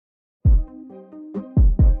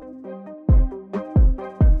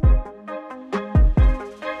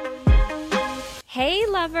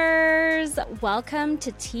lovers! Welcome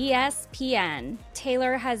to TSPN.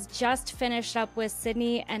 Taylor has just finished up with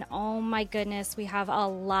Sydney, and oh my goodness, we have a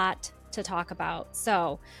lot to talk about.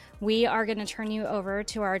 So we are going to turn you over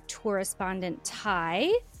to our correspondent,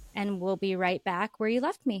 Ty, and we'll be right back where you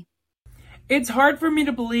left me. It's hard for me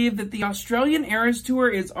to believe that the Australian Eras Tour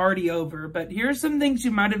is already over, but here are some things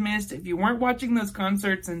you might have missed if you weren't watching those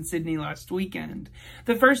concerts in Sydney last weekend.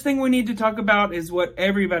 The first thing we need to talk about is what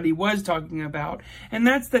everybody was talking about, and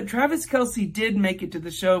that's that Travis Kelce did make it to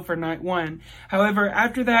the show for night one. However,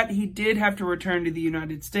 after that, he did have to return to the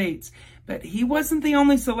United States. But he wasn't the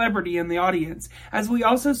only celebrity in the audience, as we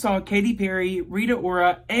also saw Katy Perry, Rita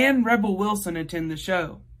Ora, and Rebel Wilson attend the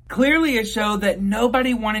show. Clearly a show that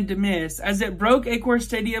nobody wanted to miss, as it broke Accor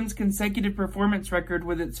Stadium's consecutive performance record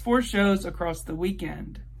with its 4 shows across the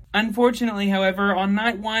weekend. Unfortunately, however, on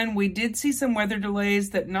night one, we did see some weather delays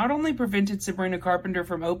that not only prevented Sabrina Carpenter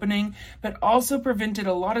from opening, but also prevented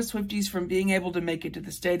a lot of Swifties from being able to make it to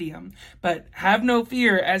the stadium. But have no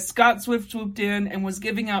fear, as Scott Swift swooped in and was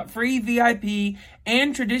giving out free VIP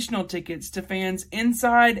and traditional tickets to fans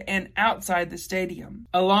inside and outside the stadium.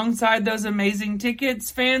 Alongside those amazing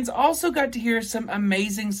tickets, fans also got to hear some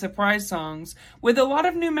amazing surprise songs, with a lot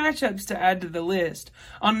of new mashups to add to the list.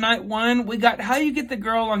 On night one, we got How You Get the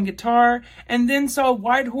Girl on guitar, and then saw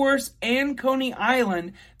White Horse and Coney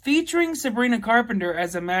Island featuring Sabrina Carpenter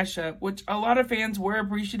as a mashup, which a lot of fans were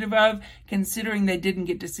appreciative of, considering they didn't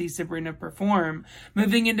get to see Sabrina perform.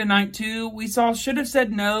 Moving into night 2, we saw Should Have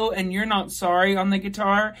Said No and You're Not Sorry on the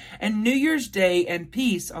guitar, and New Year's Day and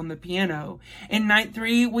Peace on the piano. In night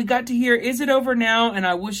 3, we got to hear Is It Over Now and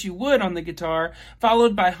I Wish You Would on the guitar,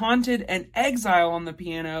 followed by Haunted and Exile on the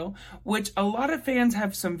piano, which a lot of fans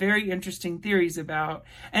have some very interesting theories about.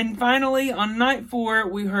 And finally, on night 4,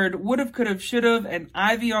 we heard Would've, Could've, Should've and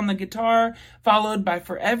Ivy on the guitar, followed by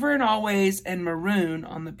Forever and Always and Maroon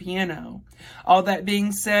on the piano. All that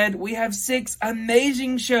being said, we have 6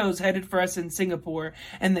 amazing shows headed for us in Singapore,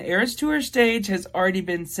 and the Eras Tour stage has already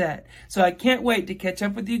been set, so I can't wait to catch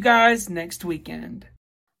up with you guys next weekend.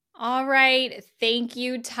 All right. Thank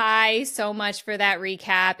you, Ty, so much for that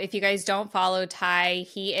recap. If you guys don't follow Ty,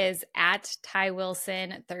 he is at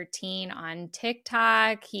TyWilson13 on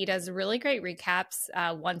TikTok. He does really great recaps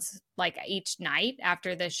once, like each night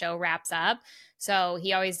after the show wraps up. So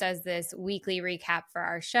he always does this weekly recap for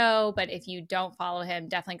our show. But if you don't follow him,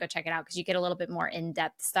 definitely go check it out because you get a little bit more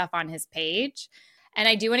in-depth stuff on his page. And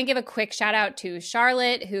I do want to give a quick shout out to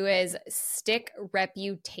Charlotte, who is Stick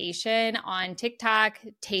Reputation on TikTok.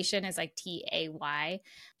 Tation is like Tay.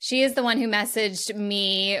 She is the one who messaged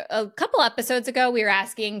me a couple episodes ago. We were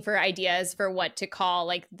asking for ideas for what to call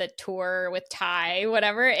like the tour with Ty,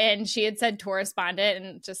 whatever. And she had said Tourrespondent,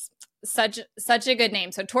 and just such a good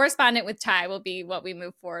name. So Tourrespondent with Ty will be what we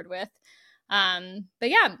move forward with. But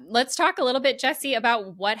yeah, let's talk a little bit, Jesse,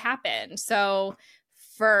 about what happened. So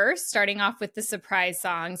first, starting off with the surprise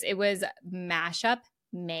songs, it was mashup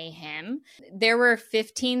mayhem. There were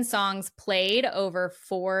 15 songs played over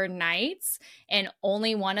 4 nights, and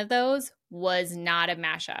only one of those was not a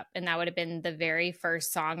mashup. And that would have been the very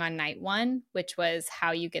first song on night 1, which was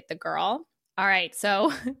How You Get the Girl. All right,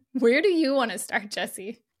 so where do you want to start,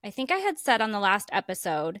 Jesse? I think I had said on the last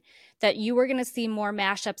episode that you were going to see more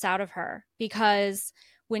mashups out of her, because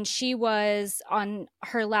when she was on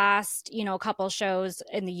her last, couple shows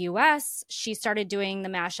in the US, she started doing the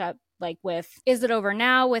mashup like with Is It Over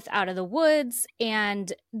Now with Out of the Woods,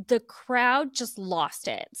 and the crowd just lost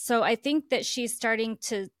it. So I think that she's starting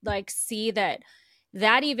to like see that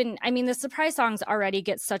even, the surprise songs already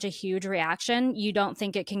get such a huge reaction. You don't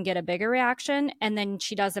think it can get a bigger reaction. And then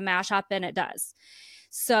she does a mashup and it does.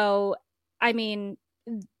 So, I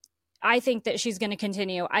think that she's going to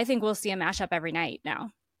continue. I think we'll see a mashup every night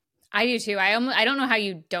now. I do too. I don't know how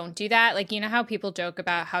you don't do that. Like, how people joke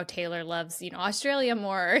about how Taylor loves, Australia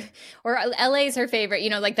more, or LA is her favorite,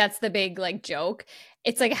 like that's the big like joke.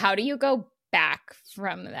 It's like, how do you go back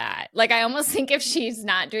from that? Like, I almost think if she's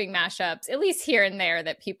not doing mashups, at least here and there,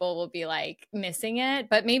 that people will be like missing it.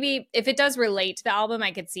 But maybe if it does relate to the album,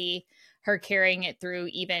 I could see her carrying it through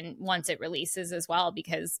even once it releases as well,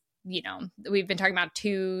 because we've been talking about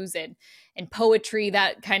twos and poetry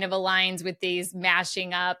that kind of aligns with these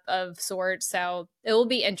mashing up of sorts. So it will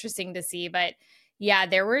be interesting to see. But yeah,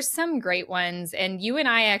 there were some great ones. And you and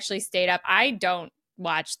I actually stayed up. I don't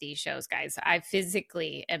watch these shows, guys. I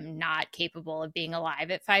physically am not capable of being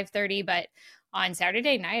alive at 5:30, but on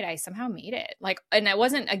Saturday night, I somehow made it. And it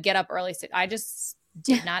wasn't a get up early. I just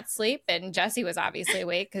did not sleep, and Jessie was obviously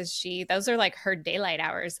awake because those are like her daylight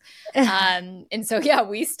hours. And so, yeah,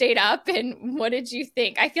 we stayed up. And what did you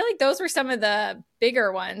think? I feel like those were some of the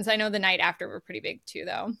bigger ones. I know the night after were pretty big too,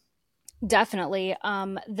 though. Definitely.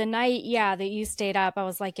 The night, yeah, that you stayed up, I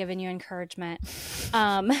was like giving you encouragement.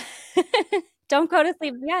 Um, don't go to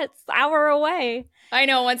sleep yet. It's an hour away. I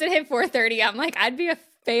know. Once it hit 4:30, I'm like, I'd be a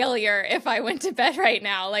failure if I went to bed right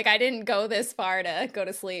now. Like, I didn't go this far to go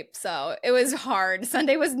to sleep. So it was hard.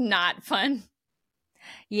 Sunday was not fun.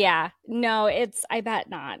 Yeah. No, I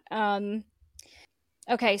bet not.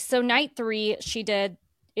 Okay, so night 3, she did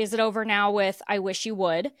Is It Over Now with I Wish You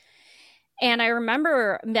Would. And I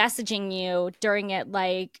remember messaging you during it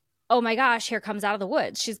like, oh my gosh, here comes Out of the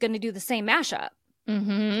Woods. She's going to do the same mashup.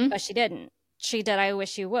 Mm-hmm. But she didn't. She did I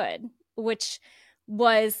Wish You Would, which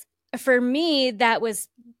was, for me, that was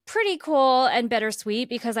pretty cool and bittersweet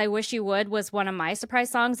because I Wish You Would was one of my surprise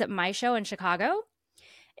songs at my show in Chicago.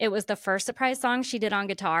 It was the first surprise song she did on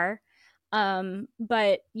guitar.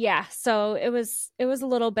 But yeah, so it was a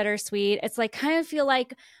little bittersweet. It's like kind of feel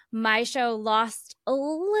like my show lost a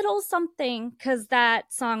little something because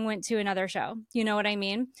that song went to another show. You know what I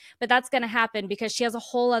mean? But that's going to happen because she has a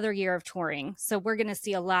whole other year of touring. So we're going to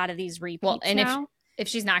see a lot of these repeats. Well, and now. If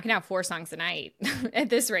she's knocking out 4 songs a night at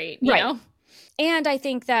this rate, you know? And I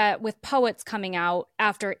think that with Poets coming out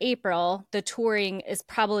after April, the touring is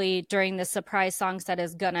probably during the surprise song set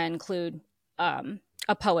is going to include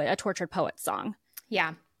a Tortured Poet song.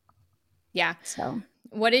 Yeah. Yeah. So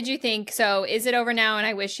what did you think? So Is It Over Now and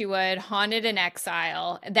I Wish You Would, Haunted and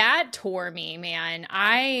Exile. That tore me, man.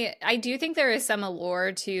 I do think there is some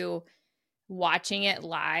allure to watching it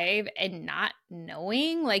live and not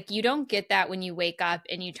knowing. Like, you don't get that when you wake up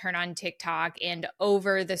and you turn on TikTok and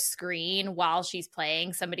over the screen while she's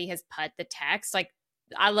playing, somebody has put the text. Like,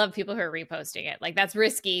 I love people who are reposting it. Like, that's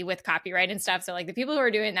risky with copyright and stuff. So like the people who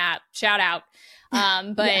are doing that, shout out.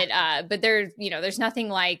 But there's, there's nothing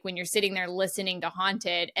like when you're sitting there listening to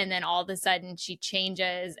Haunted and then all of a sudden she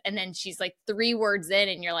changes and then she's like 3 words in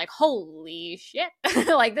and you're like, holy shit.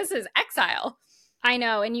 Like, this is Exile. I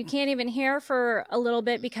know. And you can't even hear for a little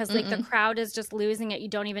bit because like the crowd is just losing it. You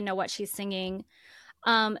don't even know what she's singing.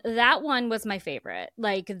 That one was my favorite,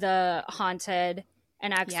 like the Haunted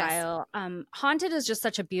and Exile. Yes. Haunted is just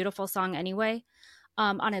such a beautiful song anyway.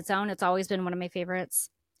 On its own, it's always been one of my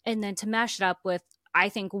favorites. And then to mash it up with, I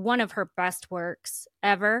think, one of her best works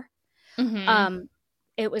ever.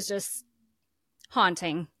 It was just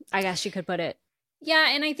haunting, I guess you could put it. Yeah,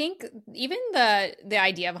 and I think even the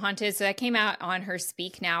idea of Haunted, so that came out on her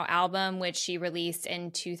Speak Now album, which she released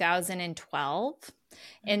in 2012.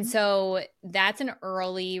 And so that's an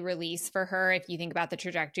early release for her if you think about the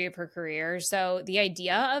trajectory of her career. So the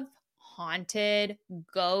idea of haunted,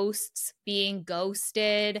 ghosts, being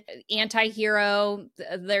ghosted, anti-hero,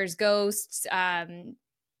 there's ghosts.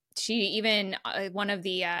 She even, one of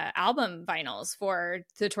the album vinyls for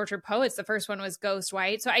the Tortured Poets, the first one was Ghost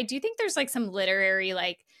White. So I do think there's like some literary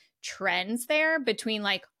like trends there between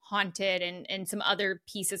like Haunted and some other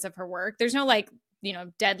pieces of her work. There's no like,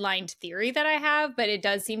 deadlined theory that I have, but it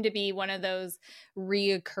does seem to be one of those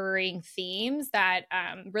reoccurring themes that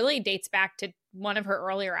really dates back to one of her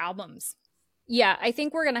earlier albums. Yeah, I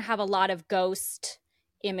think we're going to have a lot of ghost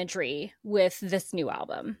imagery with this new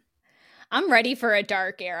album. I'm ready for a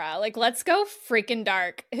dark era. Like, let's go freaking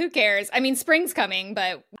dark. Who cares? I mean, spring's coming,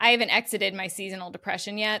 but I haven't exited my seasonal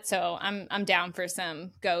depression yet, so I'm down for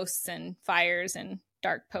some ghosts and fires and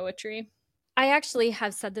dark poetry. I actually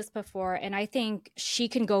have said this before, and I think she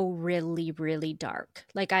can go really, really dark.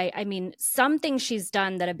 Like, I mean, some things she's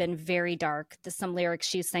done that have been very dark, some lyrics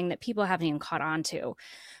she's sang that people haven't even caught on to.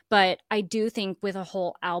 But I do think with a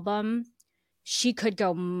whole album, she could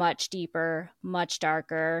go much deeper, much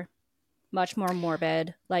darker, much more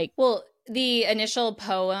morbid. Like, well, the initial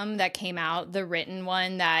poem that came out, the written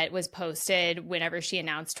one that was posted whenever she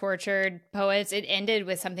announced Tortured Poets, it ended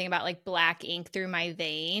with something about like black ink through my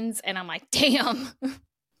veins. And I'm like, damn,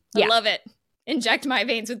 I love it. Inject my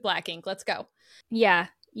veins with black ink. Let's go. Yeah.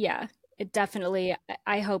 It definitely,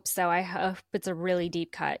 I hope so. I hope it's a really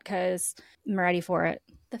deep cut because I'm ready for it.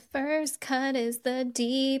 The first cut is the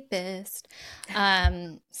deepest. So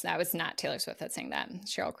that was not Taylor Swift that sang that.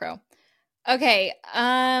 Sheryl Crow. Okay.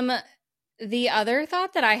 The other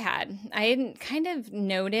thought that I had kind of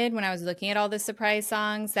noted when I was looking at all the surprise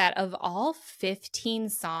songs that of all 15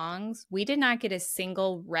 songs, we did not get a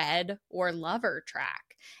single Red or Lover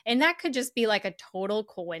track. And that could just be like a total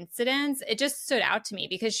coincidence. It just stood out to me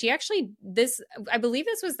because she actually, I believe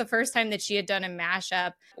this was the first time that she had done a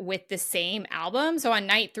mashup with the same album. So on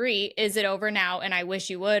night 3, Is It Over Now and I Wish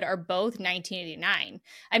You Would are both 1989.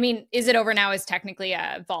 I mean, Is It Over Now is technically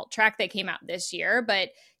a vault track that came out this year, but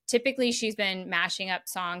typically she's been mashing up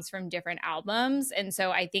songs from different albums. And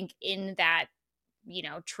so I think in that,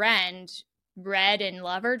 trend, Red and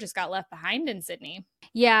Lover just got left behind in Sydney.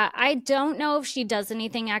 Yeah, I don't know if she does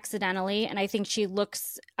anything accidentally. And I think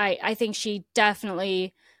I think she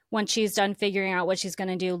definitely, when she's done figuring out what she's going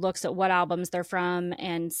to do, looks at what albums they're from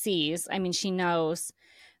and sees. I mean, she knows.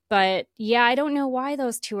 But yeah, I don't know why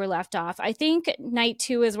those two are left off. I think night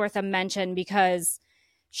 2 is worth a mention because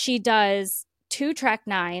she does 2 track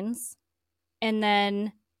 9s and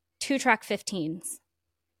then 2 track 15s.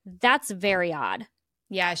 That's very odd.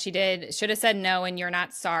 Yeah, she did. Should have said no and You're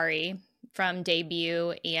Not Sorry from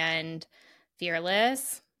Debut and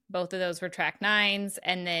Fearless. Both of those were track 9s.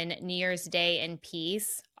 And then New Year's Day and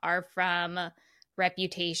Peace are from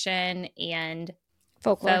Reputation and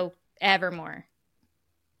Folklore. Evermore.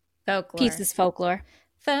 Folklore. Peace is Folklore.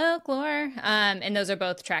 Folklore. And those are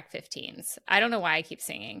both track 15s. I don't know why I keep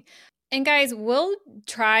singing. And guys, we'll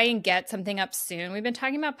try and get something up soon. We've been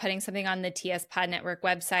talking about putting something on the TS Pod Network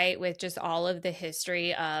website with just all of the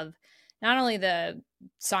history of not only the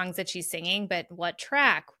songs that she's singing, but what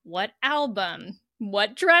track, what album,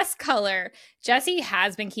 what dress color. Jessie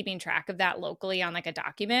has been keeping track of that locally on like a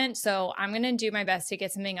document. So I'm going to do my best to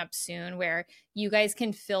get something up soon where you guys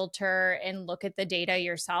can filter and look at the data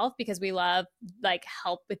yourself, because we love like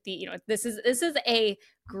help with the, this is a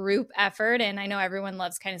group effort. And I know everyone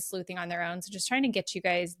loves kind of sleuthing on their own. So just trying to get you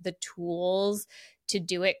guys the tools to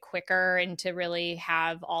do it quicker and to really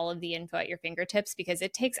have all of the info at your fingertips, because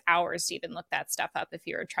it takes hours to even look that stuff up if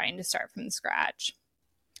you're trying to start from scratch.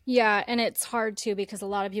 Yeah, and it's hard too because a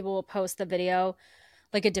lot of people will post the video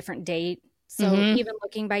like a different date. So even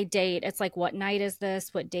looking by date, it's like, what night is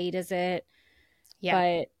this? What date is it? Yeah.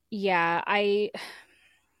 But yeah, I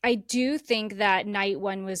do think that night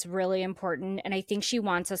 1 was really important, and I think she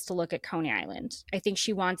wants us to look at Coney Island. I think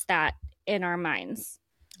she wants that in our minds.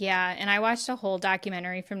 Yeah, and I watched a whole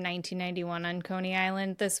documentary from 1991 on Coney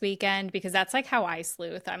Island this weekend, because that's like how I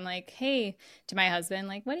sleuth. I'm like, hey, to my husband,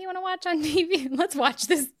 like, what do you want to watch on TV? Let's watch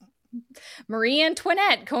this Marie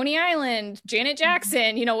Antoinette, Coney Island, Janet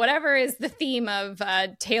Jackson, whatever is the theme of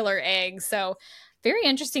Taylor Eggs. So very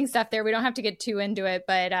interesting stuff there. We don't have to get too into it,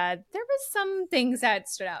 but there was some things that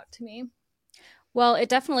stood out to me. Well, it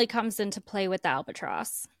definitely comes into play with the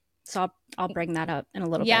Albatross. So I'll bring that up in a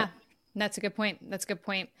little bit. Yeah. That's a good point.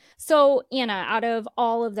 So, Anna, out of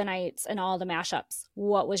all of the nights and all the mashups,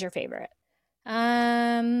 what was your favorite?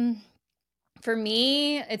 For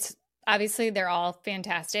me, it's obviously they're all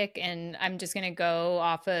fantastic, and I'm just going to go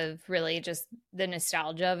off of really just the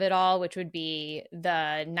nostalgia of it all, which would be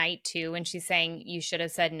the night 2 when she's saying You Should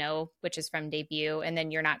Have Said No, which is from Debut, and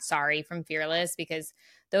then You're Not Sorry from Fearless, because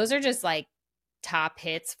those are just like top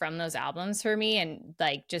hits from those albums for me, and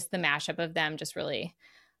like just the mashup of them just really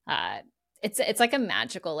it's like a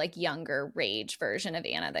magical, like younger Rage version of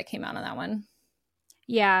Anna that came out on that one.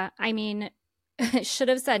 Yeah, I mean, Should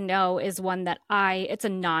Have Said No is one that it's a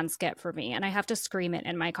non-skip for me, and I have to scream it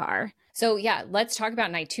in my car. So yeah, let's talk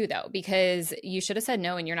about night 2 though, because You Should Have Said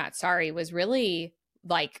No and You're Not Sorry was really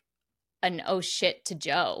like an oh shit to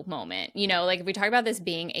Joe moment. Like if we talk about this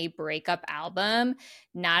being a breakup album,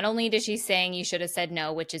 not only does she saying you should have said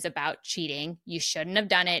no, which is about cheating, you shouldn't have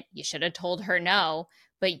done it, you should have told her no,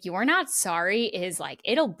 but You're Not Sorry is like,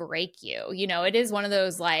 it'll break you. It is one of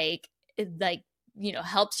those like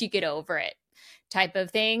helps you get over it type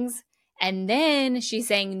of things. And then she's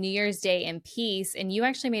saying New Year's Day and Peace. And you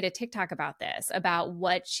actually made a TikTok about this, about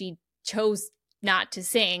what she chose not to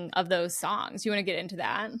sing of those songs. You want to get into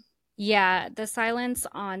that? Yeah, the silence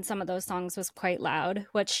on some of those songs was quite loud.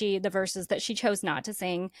 The verses that she chose not to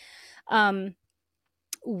sing.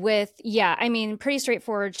 Pretty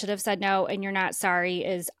straightforward. Should Have Said No and You're Not Sorry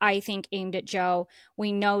is, I think, aimed at Joe.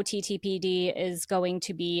 We know TTPD is going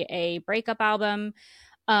to be a breakup album.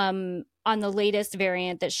 On the latest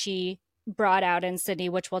variant that she brought out in Sydney,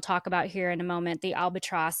 which we'll talk about here in a moment, the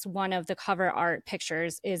Albatross, one of the cover art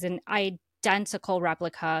pictures is an identical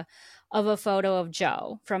replica of a photo of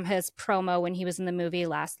Joe from his promo when he was in the movie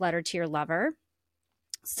Last Letter to Your Lover.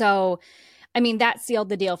 So, I mean, that sealed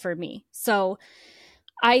the deal for me. So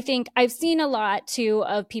I think I've seen a lot too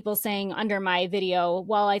of people saying under my video,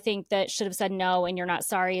 well, I think that Should Have Said No and You're Not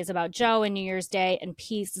Sorry is about Joe and New Year's Day, and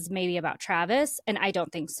Peace is maybe about Travis. And I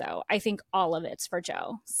don't think so. I think all of it's for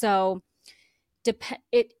Joe. So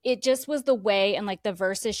it just was the way and like the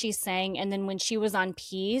verses she sang, and then when she was on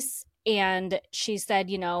Peace and she said,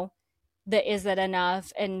 the is it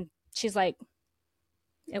enough, and she's like,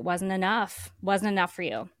 it wasn't enough for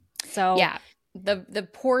you. So yeah, the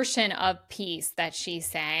portion of Peace that she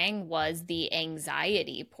sang was the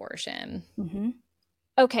anxiety portion.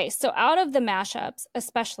 Okay, so out of the mashups,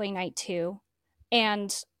 especially night 2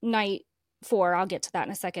 and night 4, I'll get to that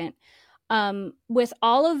in a second, with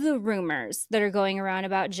all of the rumors that are going around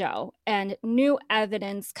about Joe and new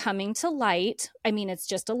evidence coming to light, I mean, it's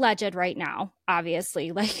just alleged right now,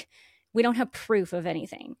 obviously. Like, we don't have proof of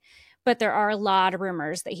anything, but there are a lot of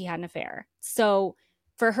rumors that he had an affair. So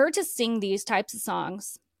for her to sing these types of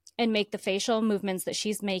songs and make the facial movements that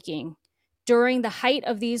she's making during the height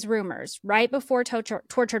of these rumors, right before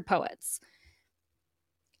Tortured Poets,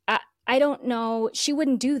 I don't know. She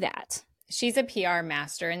wouldn't do that. She's a PR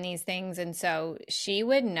master in these things. And so she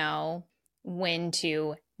would know when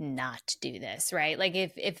to not do this, right? Like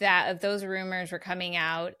if those rumors were coming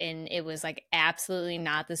out and it was like absolutely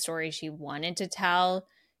not the story she wanted to tell,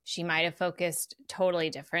 she might have focused totally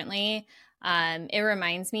differently. It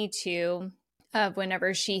reminds me too of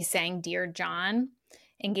whenever she sang Dear John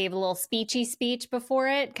and gave a little speechy speech before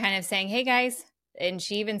it, kind of saying, hey guys, and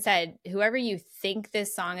she even said, whoever you think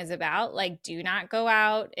this song is about, like, do not go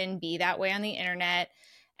out and be that way on the internet.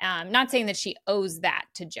 Not saying that she owes that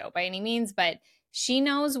to Joe by any means, but she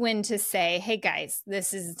knows when to say, hey guys,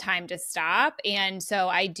 this is time to stop. And so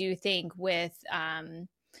I do think with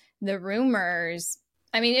the rumors,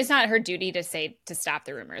 I mean, it's not her duty to say to stop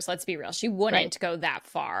the rumors. Let's be real. She wouldn't go that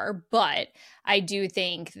far, but I do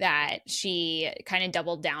think that she kind of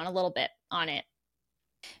doubled down a little bit on it.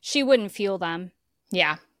 She wouldn't fuel them.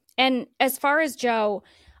 Yeah. And as far as Joe,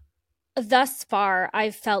 thus far,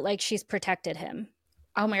 I've felt like she's protected him.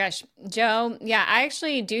 Oh my gosh, Joe. Yeah, I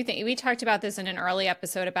actually do think we talked about this in an early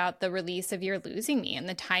episode about the release of You're Losing Me and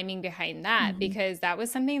the timing behind that, because that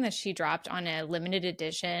was something that she dropped on a limited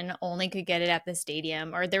edition, only could get it at the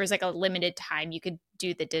stadium, or there was like a limited time you could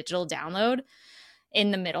do the digital download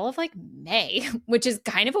in the middle of like May, which is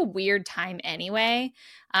kind of a weird time anyway.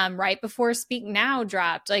 Right before Speak Now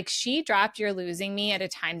dropped, like she dropped You're Losing Me at a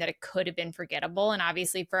time that it could have been forgettable. And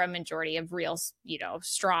obviously for a majority of real,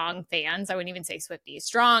 strong fans, I wouldn't even say Swifties,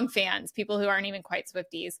 strong fans, people who aren't even quite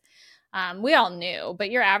Swifties, we all knew,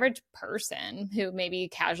 but your average person who maybe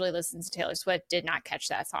casually listens to Taylor Swift did not catch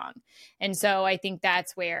that song. And so I think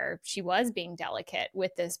that's where she was being delicate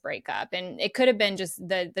with this breakup. And it could have been just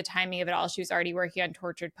the timing of it all. She was already working on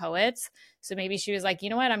Tortured Poets. So maybe she was like, you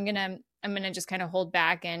know what, I'm going to just kind of hold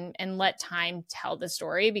back and let time tell the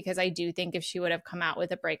story, because I do think if she would have come out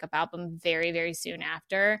with a breakup album very, very soon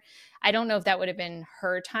after, I don't know if that would have been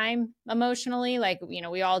her time emotionally. Like,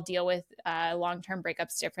 we all deal with long-term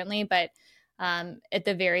breakups differently, but at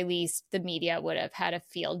the very least, the media would have had a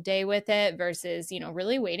field day with it versus,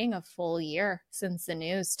 really waiting a full year since the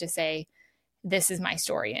news to say, this is my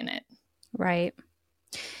story in it. Right.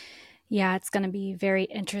 Yeah, it's going to be very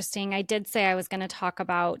interesting. I did say I was going to talk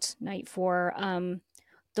about night 4,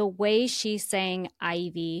 the way she sang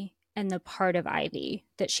Ivy and the part of Ivy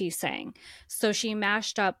that she sang. So she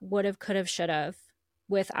mashed up would've, could've, should've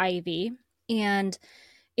with Ivy. And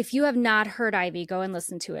if you have not heard Ivy, go and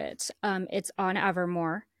listen to it. It's on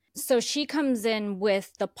Evermore. So she comes in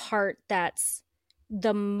with the part that's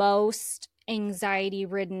the most anxiety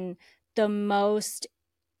ridden, the most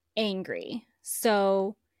angry.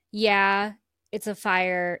 So yeah, it's a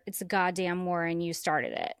fire. It's a goddamn war, and you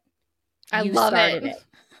started it. I love it.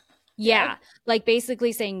 Yeah, like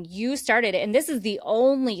basically saying you started it. And this is the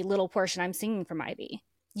only little portion I'm singing from Ivy.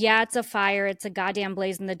 Yeah, it's a fire. It's a goddamn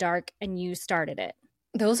blaze in the dark, and you started it.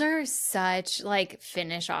 Those are such like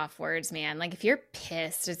finish off words, man. Like if you're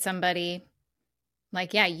pissed at somebody,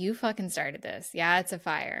 like, yeah, you fucking started this. Yeah, it's a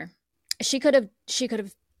fire. She could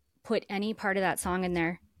have put any part of that song in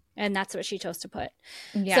there. And that's what she chose to put.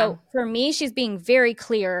 Yeah. So for me, she's being very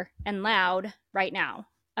clear and loud right now.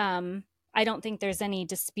 I don't think there's any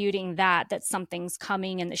disputing that something's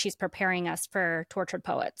coming and that she's preparing us for Tortured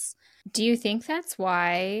Poets. Do you think that's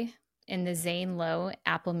why in the Zane Lowe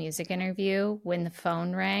Apple Music interview, when the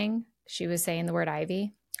phone rang, she was saying the word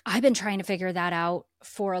Ivy? I've been trying to figure that out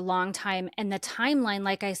for a long time. And the timeline,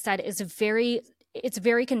 like I said, it's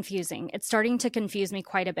very confusing. It's starting to confuse me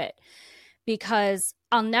quite a bit, because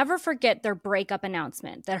I'll never forget their breakup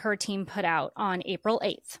announcement that her team put out on April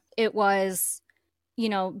 8th. It was,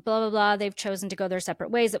 blah, blah, blah. They've chosen to go their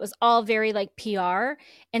separate ways. It was all very like PR.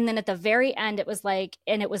 And then at the very end, it was like,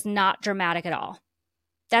 and it was not dramatic at all.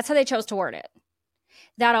 That's how they chose to word it.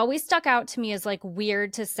 That always stuck out to me as like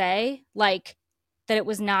weird to say, like, that it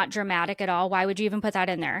was not dramatic at all. Why would you even put that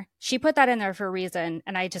in there? She put that in there for a reason,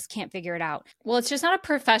 and I just can't figure it out. Well, it's just not a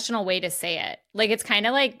professional way to say it. Like it's kind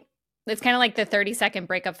of like the 30-second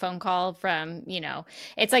breakup phone call from,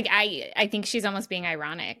 it's like I think she's almost being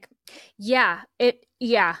ironic. Yeah, it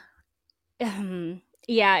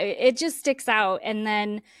just sticks out. And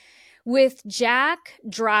then with Jack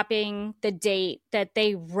dropping the date that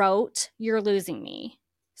they wrote You're Losing Me,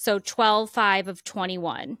 so 12/5 of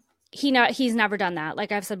 21, he's never done that.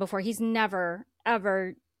 Like I've said before, he's never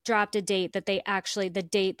ever dropped a date that the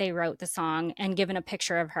date they wrote the song and given a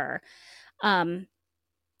picture of her, and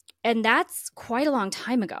that's quite a long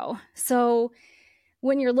time ago. So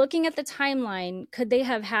when you're looking at the timeline, could they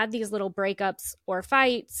have had these little breakups or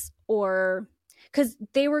fights, or because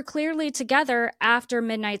they were clearly together after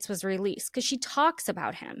Midnight's was released, because she talks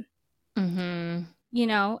about him,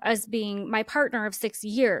 as being my partner of 6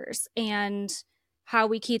 years, and how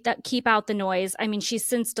we keep out the noise. I mean, she's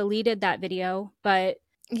since deleted that video, but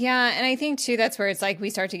yeah. And I think too, that's where it's like we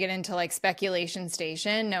start to get into like speculation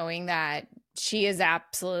station, knowing that she is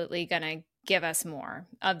absolutely going to give us more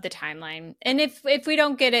of the timeline. And if we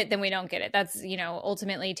don't get it, then we don't get it. That's,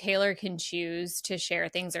 ultimately Taylor can choose to share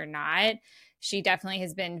things or not. She definitely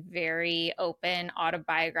has been very open,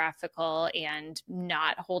 autobiographical, and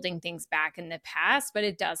not holding things back in the past, but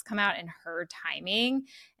it does come out in her timing.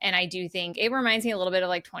 And I do think it reminds me a little bit of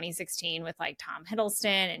like 2016 with like Tom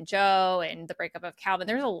Hiddleston and Joe and the breakup of Calvin.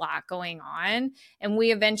 There's a lot going on. And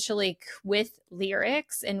we eventually, with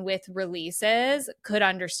lyrics and with releases, could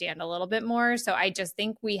understand a little bit more. So I just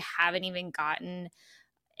think we haven't even gotten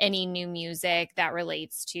any new music that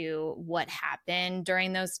relates to what happened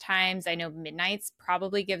during those times. I know Midnight's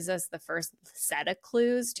probably gives us the first set of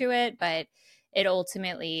clues to it, but it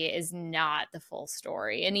ultimately is not the full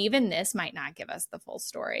story. And even this might not give us the full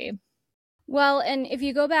story. Well, and if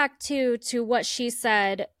you go back to what she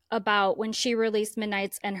said about when she released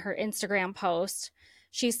Midnight's and her Instagram post,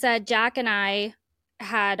 she said, Jack and I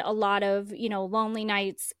had a lot of, lonely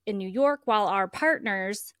nights in New York while our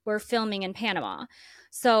partners were filming in Panama.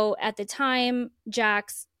 So at the time,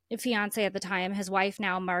 Jack's fiance at the time, his wife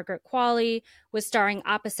now, Margaret Qualley, was starring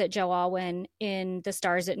opposite Joe Alwyn in The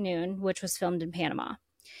Stars at Noon, which was filmed in Panama.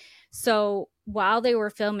 So while they were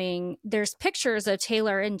filming, there's pictures of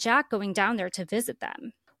Taylor and Jack going down there to visit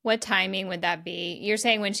them. What timing would that be? You're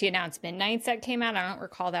saying when she announced Midnight's that came out? I don't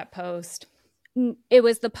recall that post. It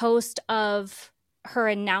was the post of her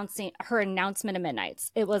announcement of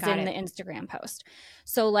Midnight's. It was in the Instagram post.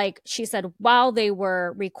 So like she said, while they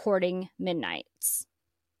were recording Midnight's,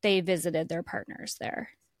 they visited their partners there.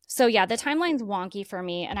 So yeah, the timeline's wonky for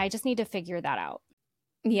me, and I just need to figure that out.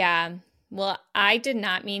 Yeah. Well, I did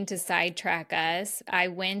not mean to sidetrack us. I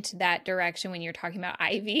went that direction when you're talking about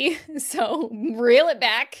Ivy. So reel it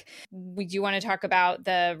back. Would you want to talk about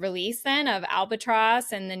the release then of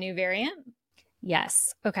Albatross and the new variant?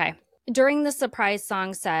 Yes. Okay. During the surprise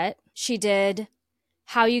song set, she did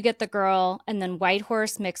How You Get the Girl and then White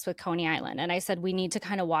Horse mixed with Coney Island. And I said, we need to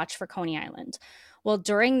kind of watch for Coney Island. Well,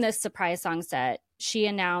 during this surprise song set, she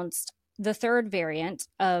announced the third variant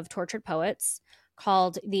of Tortured Poets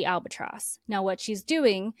called the Albatross. Now, what she's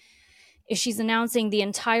doing is she's announcing the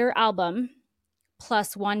entire album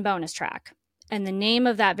plus one bonus track. And the name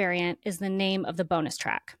of that variant is the name of the bonus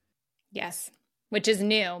track. Yes. Which is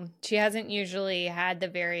new. She hasn't usually had the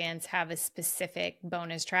variants have a specific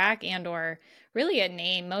bonus track and or really a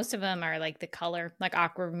name. Most of them are like the color, like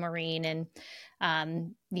aquamarine and,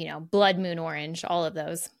 blood moon orange, all of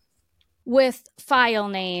those. With file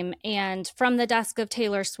name and from the desk of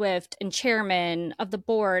Taylor Swift and chairman of the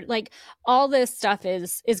board, like all this stuff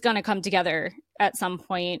is going to come together at some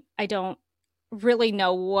point. I don't really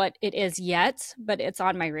know what it is yet, but it's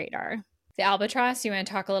on my radar. The Albatross, you want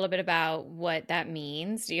to talk a little bit about what that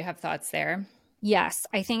means? Do you have thoughts there? Yes,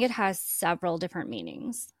 I think it has several different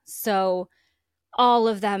meanings. So all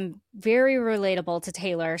of them very relatable to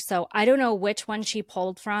Taylor. So I don't know which one she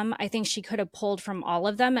pulled from. I think she could have pulled from all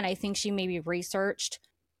of them, and I think she maybe researched.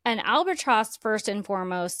 An albatross, first and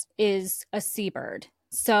foremost, is a seabird.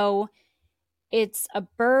 So it's a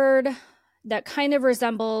bird that kind of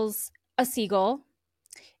resembles a seagull.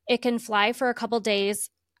 It can fly for a couple days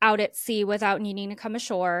out at sea without needing to come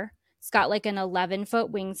ashore. It's got like an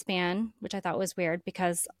 11-foot wingspan, which I thought was weird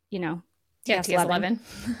because, TS 11.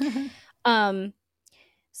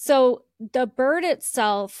 So the bird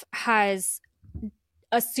itself has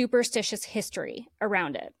a superstitious history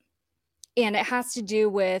around it. And it has to do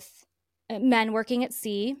with men working at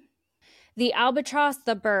sea. The albatross,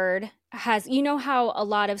 the bird, has, how a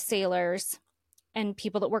lot of sailors and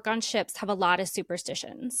people that work on ships have a lot of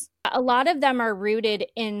superstitions. A lot of them are rooted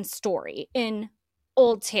in story, in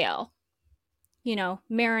old tale,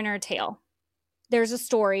 mariner tale. There's a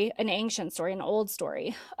story, an ancient story, an old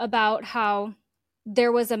story about how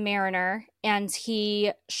there was a mariner and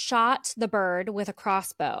he shot the bird with a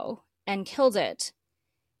crossbow and killed it,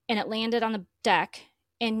 and it landed on the deck,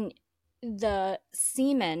 and the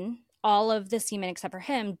seamen, all of the seamen except for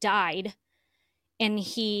him, died, and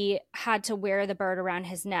he had to wear the bird around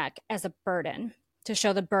his neck as a burden to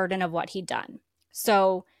show the burden of what he'd done.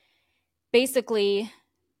 So basically,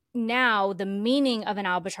 now the meaning of an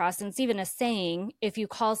albatross, and it's even a saying, if you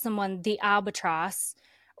call someone the albatross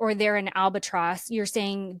or they're an albatross, you're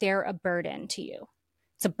saying they're a burden to you.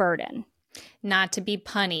 It's a burden. Not to be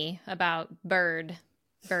punny about burden.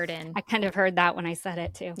 I kind of heard that when I said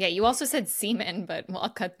it too. Yeah, you also said semen, but I'll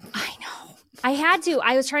cut. I know. I had to.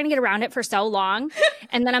 I was trying to get around it for so long,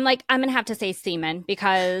 and then I'm like, I'm gonna have to say semen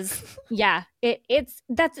because, yeah,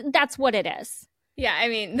 that's what it is. Yeah, I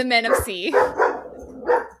mean, the men of sea.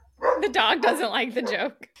 The dog doesn't like the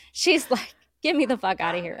joke. She's like, get me the fuck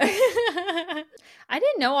out of here. I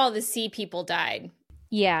didn't know all the sea people died.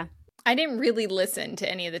 Yeah. I didn't really listen to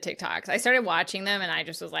any of the TikToks. I started watching them and I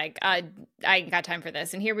just was like, I ain't got time for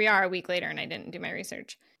this. And here we are a week later and I didn't do my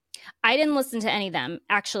research. I didn't listen to any of them,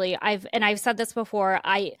 actually. I've said this before.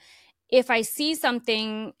 If I see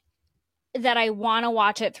something that I want to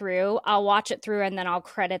watch it through, I'll watch it through and then I'll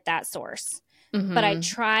credit that source. Mm-hmm. But I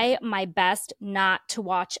try my best not to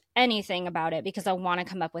watch anything about it because I want to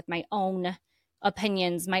come up with my own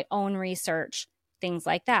opinions, my own research, things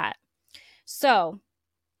like that. So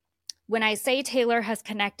when I say Taylor has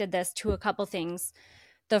connected this to a couple things,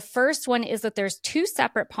 the first one is that there's two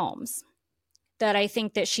separate poems that I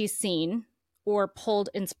think that she's seen or pulled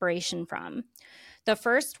inspiration from. The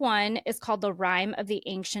first one is called The Rime of the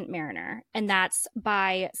Ancient Mariner, and that's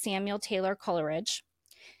by Samuel Taylor Coleridge.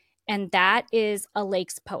 And that is a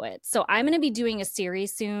lakes poet. So I'm going to be doing a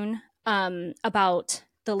series soon about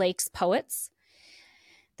the lakes poets.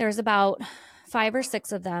 There's about 5 or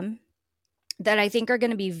 6 of them that I think are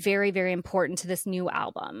going to be very, very important to this new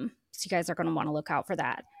album. So you guys are going to want to look out for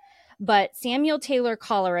that. But Samuel Taylor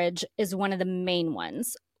Coleridge is one of the main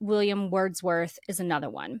ones. William Wordsworth is another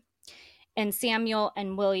one. And Samuel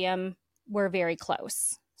and William were very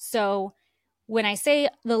close. So when I say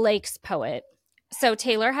the lakes poet, so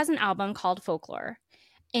Taylor has an album called Folklore,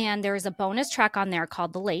 and there's a bonus track on there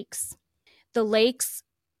called The Lakes. The Lakes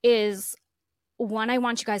is one I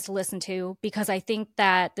want you guys to listen to because I think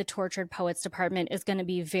that the Tortured Poets Department is going to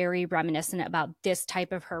be very reminiscent about this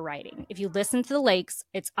type of her writing. If you listen to The Lakes,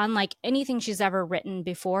 it's unlike anything she's ever written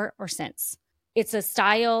before or since. It's a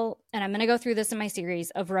style, and I'm going to go through this in my series,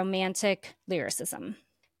 of romantic lyricism.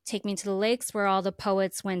 Take me to the lakes where all the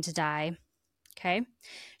poets went to die. Okay.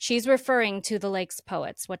 She's referring to the lakes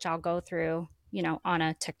poets, which I'll go through, on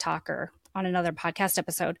a TikTok or on another podcast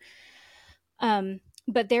episode.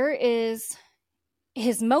 But there is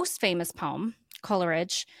his most famous poem,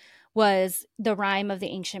 Coleridge, was The Rime of the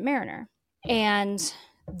Ancient Mariner. And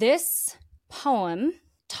this poem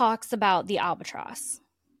talks about the albatross.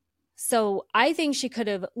 So I think she could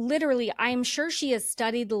have literally, I'm sure she has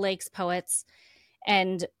studied the lakes poets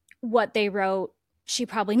and what they wrote. She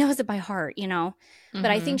probably knows it by heart, but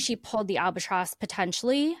I think she pulled the albatross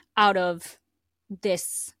potentially out of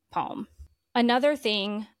this poem. Another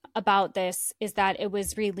thing about this is that it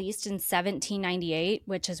was released in 1798,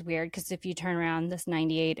 which is weird because if you turn around this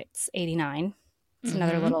 98, it's 89. It's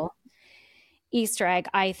another little Easter egg,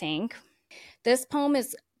 I think. This poem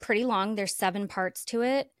is pretty long. There's 7 parts to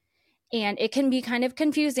it, and it can be kind of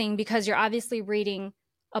confusing because you're obviously reading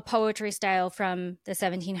a poetry style from the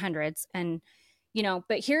 1700s and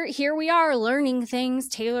but here we are learning things,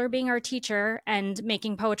 Taylor being our teacher and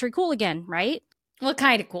making poetry cool again, right? Well,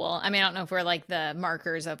 kind of cool. I mean, I don't know if we're like the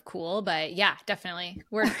markers of cool, but yeah, definitely.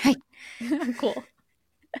 We're cool.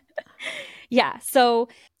 Yeah. So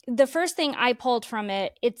the first thing I pulled from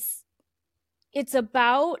it, it's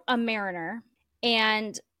about a mariner,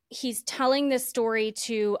 and he's telling this story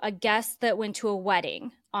to a guest that went to a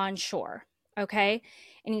wedding on shore. Okay.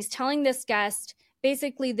 And he's telling this guest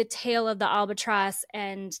basically the tale of the albatross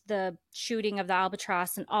and the shooting of the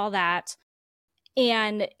albatross and all that.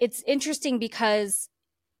 And it's interesting because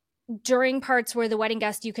during parts where the wedding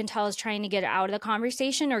guest, you can tell, is trying to get out of the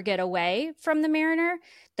conversation or get away from the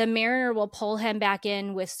mariner will pull him back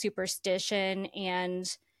in with superstition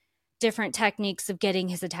and different techniques of getting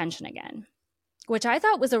his attention again, which I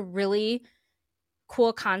thought was a really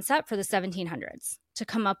cool concept for the 1700s to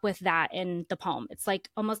come up with that in the poem. It's like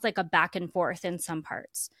almost like a back and forth in some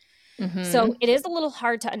parts. So it is a little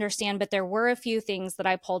hard to understand, but there were a few things that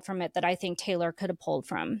I pulled from it that I think Taylor could have pulled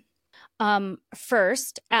from.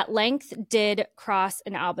 First, at length did cross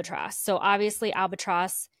an albatross. So obviously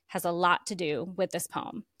albatross has a lot to do with this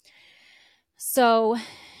poem. So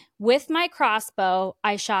with my crossbow,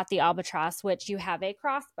 I shot the albatross, which you have a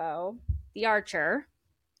crossbow, the archer,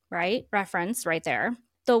 right? Reference right there.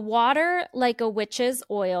 The water, like a witch's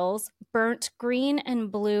oils, burnt green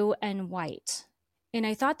and blue and white. And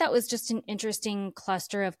I thought that was just an interesting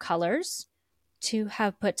cluster of colors to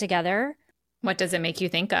have put together. What does it make you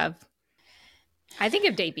think of? I think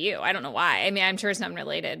of Debut. I don't know why. I mean, I'm sure it's not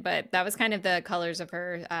related, but that was kind of the colors of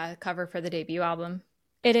her cover for the debut album.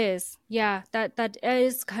 It is. Yeah, that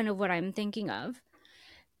is kind of what I'm thinking of.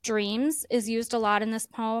 Dreams is used a lot in this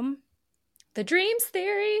poem. The Dreams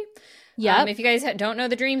Theory. Yeah. If you guys don't know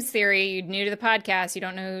the Dreams Theory, you're new to the podcast, you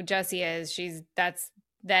don't know who Jessie is.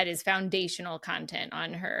 That is foundational content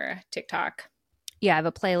on her TikTok. Yeah, I have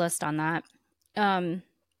a playlist on that.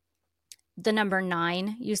 The number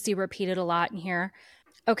 9 you see repeated a lot in here.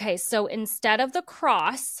 Okay, so instead of the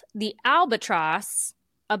cross, the albatross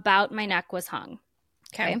about my neck was hung.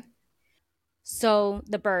 Okay. So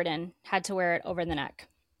the burden had to wear it over the neck.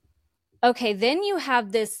 Okay, then you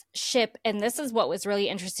have this ship, and this is what was really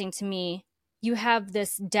interesting to me. You have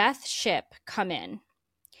this death ship come in,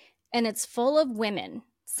 and it's full of women.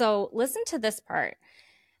 So listen to this part.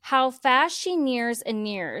 How fast she nears and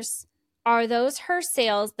nears. Are those her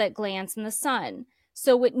sails that glance in the sun?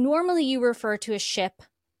 So what normally you refer to a ship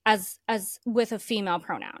as with a female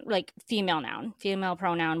pronoun, like female noun, female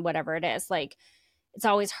pronoun, whatever it is. Like it's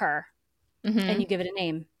always her. Mm-hmm. And you give it a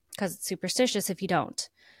name because it's superstitious if you don't.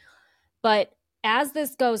 But as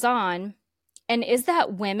this goes on, and is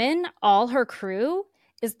that women, all her crew?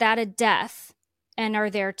 Is that a death? And are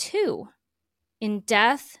there two? In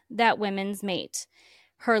death, that women's mate.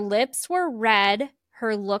 Her lips were red,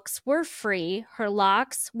 her looks were free, her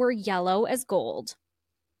locks were yellow as gold.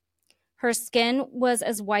 Her skin was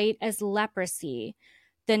as white as leprosy.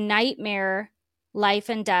 The nightmare, life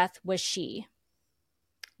and death was she.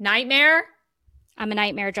 Nightmare? I'm a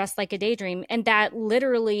nightmare just like a daydream. And that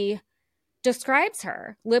literally describes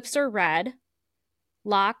her. Lips are red.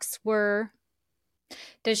 Locks were...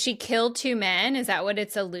 Does she kill 2 men? Is that what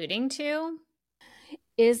it's alluding to?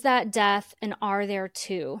 Is that death and are there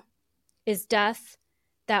two? Is death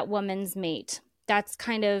that woman's mate? That's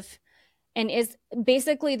kind of... And is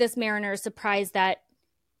basically this mariner surprised that...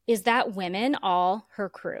 Is that women all her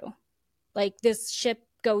crew? Like this ship,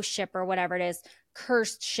 ghost ship or whatever it is,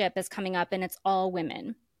 cursed ship is coming up and it's all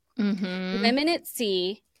women. Mm-hmm. Women at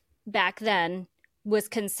sea back then was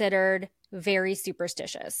considered very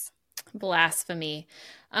superstitious. Blasphemy.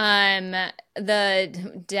 The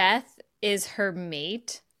death is her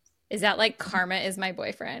mate. Is that like karma is my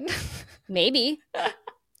boyfriend? Maybe.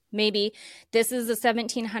 Maybe. This is a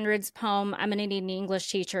 1700s poem. I'm going to need an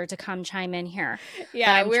English teacher to come chime in here.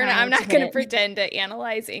 Yeah, I'm not going to pretend to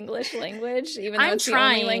analyze English language, even though it's the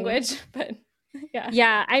only language. But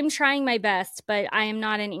yeah, I'm trying my best, but I am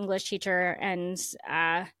not an English teacher. And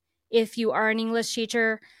if you are an English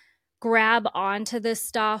teacher, grab onto this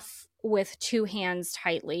stuff with 2 hands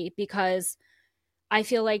tightly, because I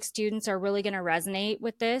feel like students are really going to resonate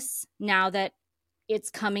with this now that it's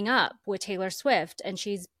coming up with Taylor Swift and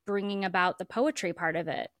she's bringing about the poetry part of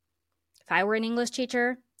it. If I were an English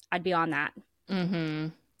teacher, I'd be on that. Mm-hmm.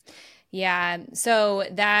 Yeah. So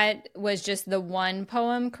that was just the one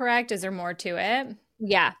poem, correct? Is there more to it?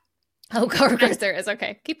 Yeah. Oh, of course there is.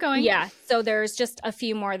 Okay. Keep going. Yeah. So there's just a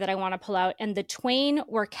few more that I want to pull out. And the twain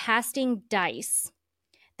were casting dice.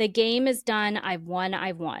 The game is done. I've won.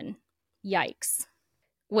 I've won. Yikes.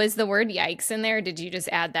 Was the word yikes in there? Did you just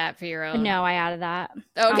add that for your own? No, I added that.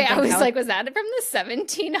 Okay. I was like, was that from the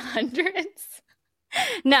 1700s?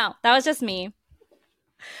 No, that was just me.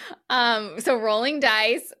 So rolling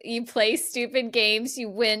dice, you play stupid games, you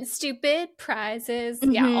win stupid prizes.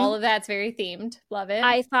 Mm-hmm. Yeah, all of that's very themed. Love it.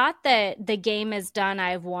 I thought that the game is done,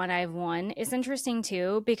 I've won is interesting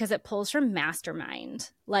too, because it pulls from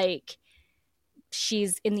Mastermind. Like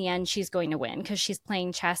in the end, she's going to win because she's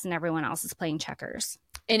playing chess and everyone else is playing checkers.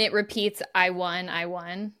 And it repeats, I won.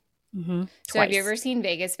 Mm-hmm. So have you ever seen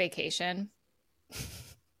Vegas Vacation?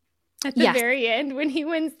 At the very end, when he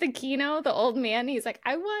wins the keno, the old man, he's like,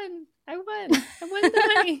 I won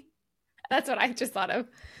the money. That's what I just thought of.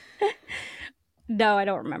 No, I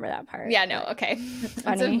don't remember that part. Yeah, no, okay.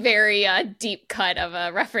 That's a very deep cut of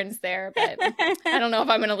a reference there, but I don't know if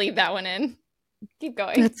I'm going to leave that one in. Keep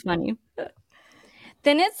going. That's funny.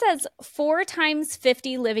 Then it says 4 times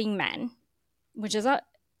 50 living men, which is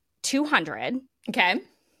 200. Okay.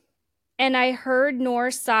 And I heard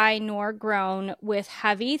nor sigh nor groan, with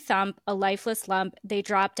heavy thump, a lifeless lump, they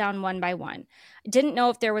dropped down one by one. Didn't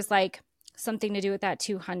know if there was like something to do with that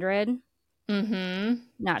 200. Mm-hmm.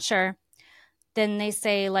 Not sure. Then they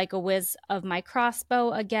say, like a whiz of my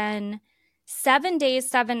crossbow again. 7 days,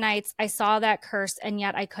 7 nights, I saw that curse, and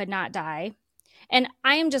yet I could not die. And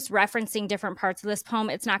I am just referencing different parts of this poem.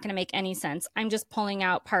 It's not going to make any sense. I'm just pulling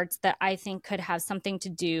out parts that I think could have something to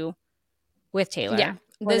do with Taylor. Yeah,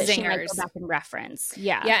 or the that she might zingers. go back and reference.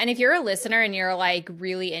 Yeah. Yeah, and if you're a listener and you're like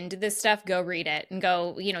really into this stuff, go read it and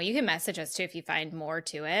go, you can message us too if you find more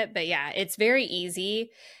to it. But yeah, it's very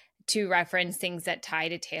easy to reference things that tie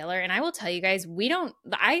to Taylor. And I will tell you guys,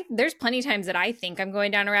 there's plenty of times that I think I'm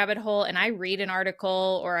going down a rabbit hole and I read an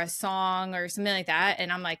article or a song or something like that.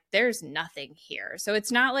 And I'm like, there's nothing here. So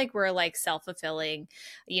it's not like we're like self-fulfilling,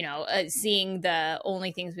 seeing the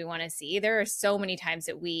only things we want to see. There are so many times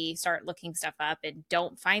that we start looking stuff up and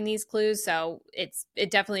don't find these clues. So it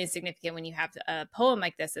definitely is significant when you have a poem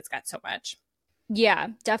like this that's got so much. Yeah,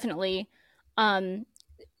 definitely.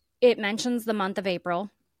 It mentions the month of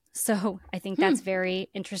April. So I think that's very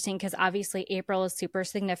interesting because obviously April is super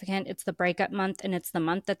significant. It's the breakup month and it's the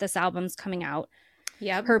month that this album's coming out.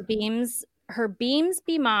 Yep. Her beams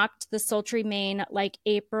be mocked, the sultry main, like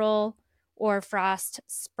April or frost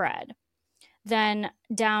spread. Then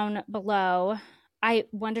down below, I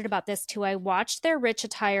wondered about this too. I watched their rich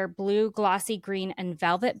attire, blue, glossy green, and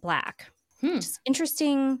velvet black. Just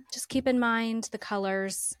interesting. Just keep in mind the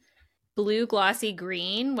colors. Blue, glossy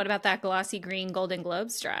green. What about that glossy green Golden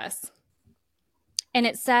Globes dress? And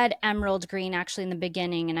it said emerald green actually in the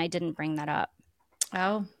beginning, and I didn't bring that up.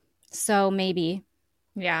 Oh. So maybe.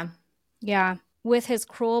 Yeah. Yeah. With his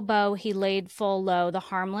cruel bow, he laid full low the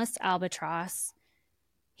harmless albatross.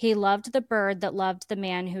 He loved the bird that loved the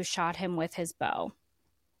man who shot him with his bow.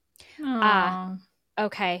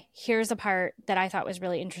 Okay. Here's a part that I thought was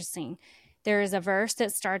really interesting. There is a verse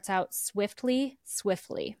that starts out swiftly,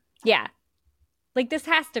 swiftly. Yeah. Like this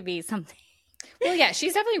has to be something. Well, yeah,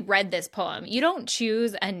 she's definitely read this poem. You don't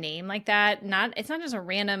choose a name like that. It's not just a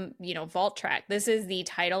random, vault track. This is the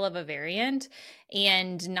title of a variant,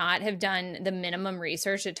 and not have done the minimum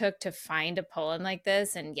research it took to find a poem like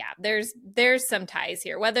this. And yeah, there's some ties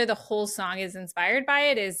here. Whether the whole song is inspired by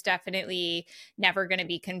it is definitely never going to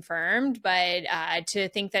be confirmed. But to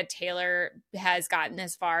think that Taylor has gotten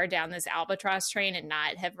this far down this albatross train and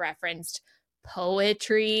not have referenced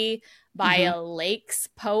poetry by a lakes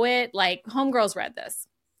poet, like homegirls read this.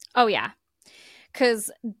 Oh yeah,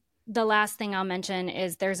 because the last thing I'll mention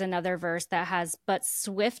is there's another verse that has but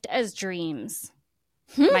swift as dreams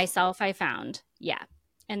myself I found. Yeah,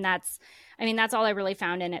 and that's all I really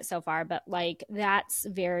found in it so far, but like that's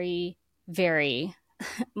very, very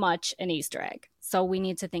much an Easter egg, so we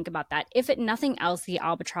need to think about that. If nothing else, the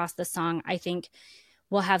albatross, the song, I think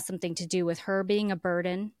will have something to do with her being a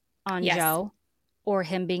burden on Joe, or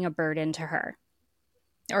him being a burden to her,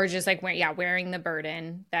 or just like wearing the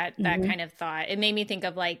burden. That kind of thought. It made me think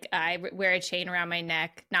of like, I wear a chain around my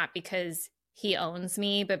neck not because he owns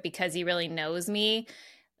me, but because he really knows me.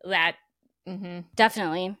 That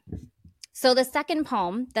definitely. So the second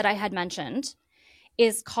poem that I had mentioned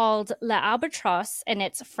is called L'Albatross, and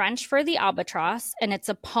it's French for the albatross, and it's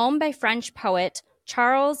a poem by French poet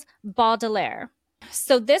Charles Baudelaire.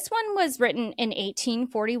 So this one was written in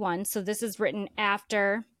 1841. So this is written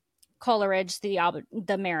after Coleridge, the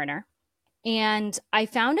Mariner. And I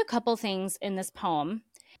found a couple things in this poem.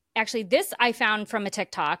 Actually, this I found from a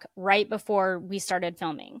TikTok right before we started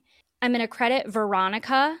filming. I'm going to credit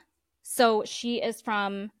Veronica. So she is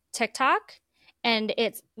from TikTok, and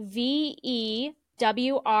it's VEWRONIGCA.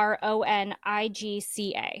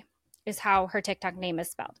 is how her TikTok name is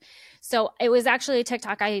spelled. So it was actually a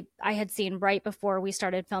TikTok I had seen right before we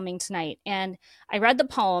started filming tonight. And I read the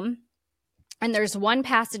poem, and there's one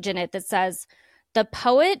passage in it that says, "The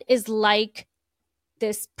poet is like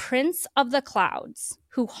this prince of the clouds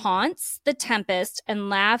who haunts the tempest and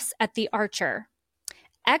laughs at the archer,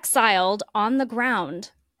 exiled on the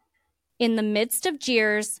ground. In the midst of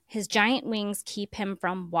jeers, his giant wings keep him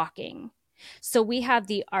from walking." So we have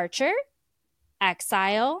the archer,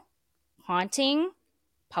 exile, haunting,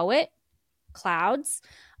 poet, clouds.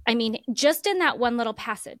 I mean, just in that one little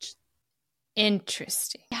passage.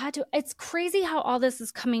 Interesting. It's crazy how all this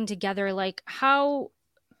is coming together. Like, how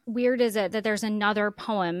weird is it that there's another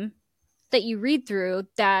poem that you read through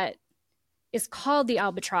that is called The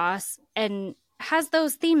Albatross and has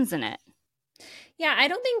those themes in it? Yeah, I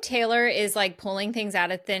don't think Taylor is like pulling things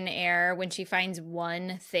out of thin air when she finds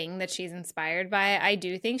one thing that she's inspired by. I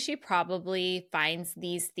do think she probably finds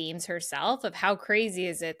these themes herself of how crazy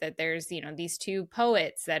is it that there's, these two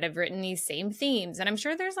poets that have written these same themes. And I'm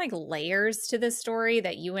sure there's like layers to this story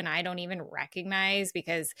that you and I don't even recognize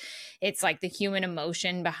because it's like the human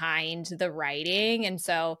emotion behind the writing. And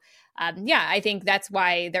so I think that's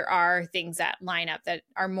why there are things that line up that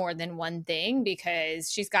are more than one thing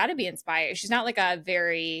because she's got to be inspired. She's not like a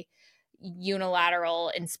very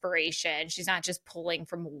unilateral inspiration. She's not just pulling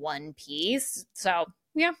from one piece. So,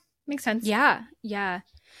 yeah, makes sense. Yeah, yeah.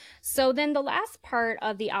 So then the last part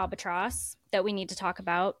of the Albatross that we need to talk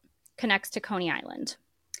about connects to Coney Island.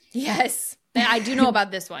 Yes. I do know about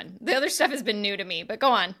this one. The other stuff has been new to me, but go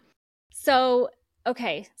on. So,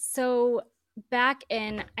 okay. So back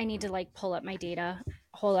in, I need to like pull up my data.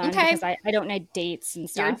 Hold on, because I don't know dates and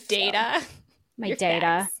stuff. Your data. So. My Your data.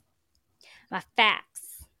 Facts. My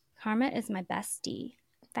facts. Karma is my bestie.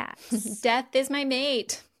 Facts. Death is my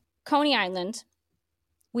mate. Coney Island.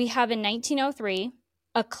 We have in 1903,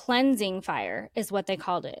 a cleansing fire is what they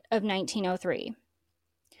called it, of 1903.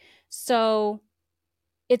 So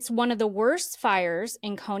it's one of the worst fires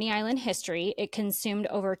in Coney Island history. It consumed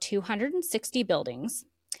over 260 buildings.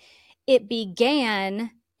 It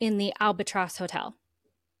began in the Albatross Hotel.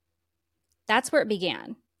 That's where it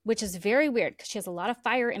began, which is very weird because she has a lot of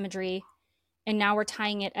fire imagery. And now we're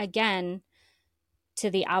tying it again to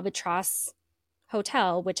the Albatross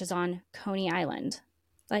Hotel, which is on Coney Island.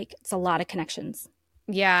 Like, it's a lot of connections.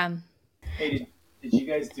 Yeah. Hey, did you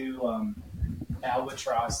guys do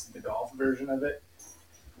Albatross, the golf version of it?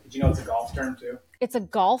 Did you know it's a golf term too? It's a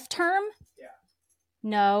golf term? Yeah.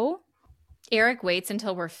 No. Eric waits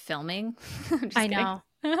until we're filming. I know.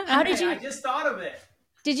 How did you? I just thought of it.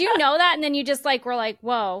 Did you know that? And then you just like were like,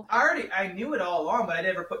 whoa. I knew it all along, but I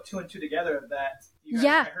never put two and two together of that.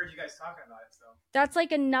 Yeah. I heard you guys talking about it, so. That's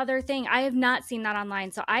like another thing. I have not seen that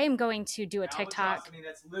online, so I am going to do a TikTok. I mean,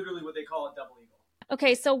 that's literally what they call a double eagle.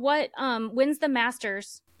 Okay, so what, when's the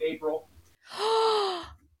Masters? April.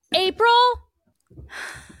 April?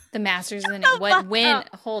 The Masters in it. What? When?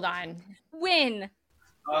 Hold on. When?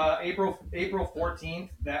 April 14th,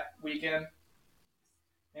 that weekend.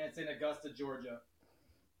 And it's in Augusta, Georgia.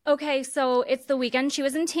 Okay, so it's the weekend. She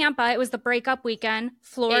was in Tampa. It was the breakup weekend.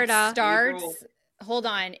 Florida. It starts, hold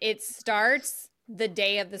on. It starts the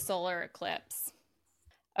day of the solar eclipse.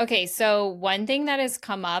 Okay, so one thing that has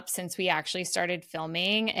come up since we actually started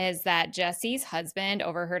filming is that Jesse's husband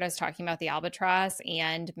overheard us talking about the albatross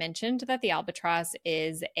and mentioned that the albatross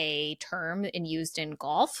is a term used in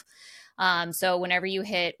golf. So whenever you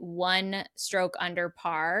hit one stroke under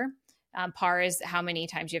par, par is how many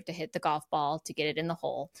times you have to hit the golf ball to get it in the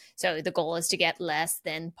hole. So the goal is to get less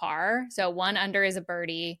than par. So 1 under is a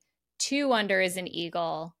birdie, 2 under is an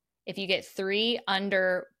eagle. If you get 3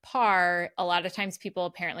 under par, a lot of times people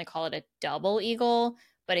apparently call it a double eagle,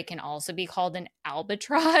 but it can also be called an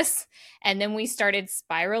albatross. And then we started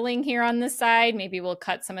spiraling here on the side. Maybe we'll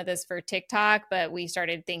cut some of this for TikTok, but we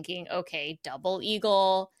started thinking, okay, double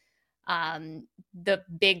eagle. The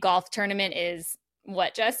big golf tournament is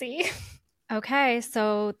what, Jesse? Okay,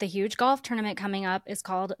 so the huge golf tournament coming up is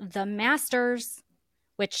called the Masters,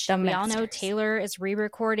 which we all know Taylor is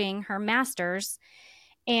re-recording her Masters.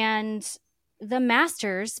 And the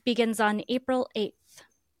Masters begins on April 8th,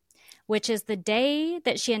 which is the day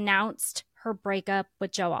that she announced her breakup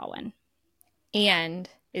with Joe Alwyn. And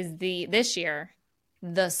is this year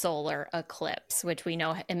the solar eclipse, which we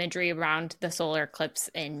know imagery around the solar eclipse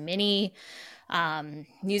in many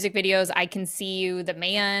music videos. I Can See You, The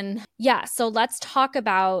Man. Yeah, so let's talk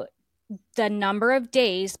about the number of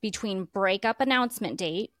days between breakup announcement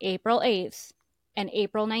date, April 8th, and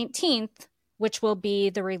April 19th, which will be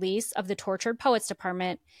the release of the Tortured Poets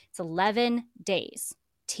Department. It's 11 days,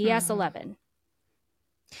 TS 11.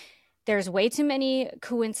 There's way too many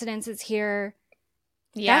coincidences here.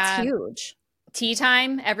 Yeah. That's huge. Tea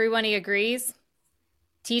time, everybody agrees.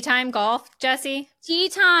 Tea time golf, Jesse? Tea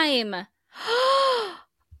time. Oh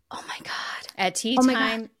my God. At tea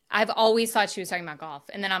time, I've always thought she was talking about golf.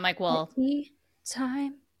 And then I'm like, well. At tea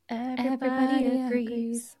time, everybody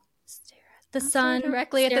agrees. Stare at the sun.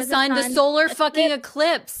 Directly at the sun. The solar fucking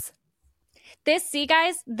eclipse. See,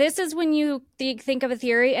 guys, this is when you think of a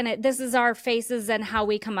theory, and this is our faces and how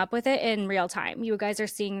we come up with it in real time. You guys are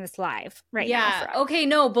seeing this live right now. Yeah. Okay.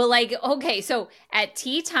 No, but so at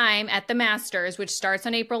tea time at the Masters, which starts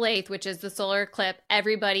on April 8th, which is the solar eclipse,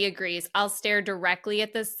 everybody agrees. I'll stare directly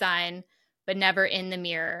at the sun, but never in the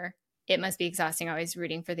mirror. It must be exhausting always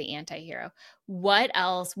rooting for the anti-hero. What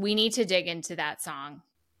else? We need to dig into that song.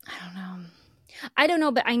 I don't know. I don't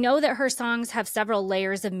know, but I know that her songs have several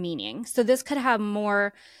layers of meaning. So this could have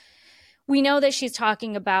more. We know that she's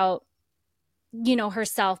talking about,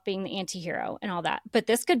 herself being the anti-hero and all that, but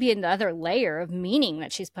this could be another layer of meaning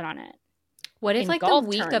that she's put on it. What if in like the golf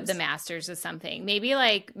week of terms. the Masters is something? Maybe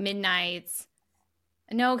like Midnights.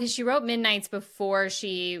 No, because she wrote Midnights before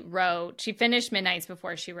she finished Midnights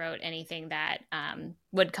before she wrote anything that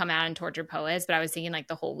would come out in Tortured Poets. But I was thinking like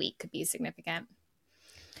the whole week could be significant.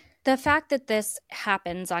 The fact that this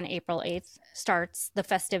happens on April 8th, the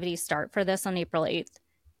festivities start for this on April 8th,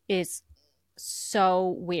 is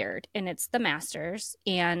so weird. And it's the Masters.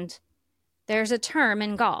 And there's a term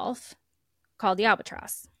in golf called the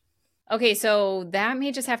Albatross. Okay, so that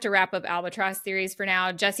may just have to wrap up Albatross theories for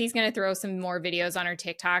now. Jesse's going to throw some more videos on her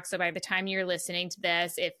TikTok. So by the time you're listening to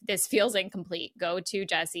this, if this feels incomplete, go to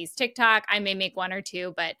Jesse's TikTok. I may make one or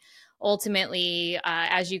two, but ultimately,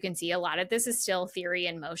 as you can see, a lot of this is still theory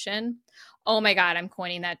in motion. Oh my God, I'm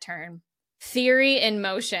coining that term. Theory in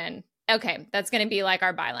motion. Okay, that's going to be like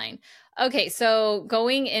our byline. Okay, so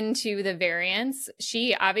going into the variants,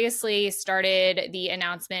 she obviously started the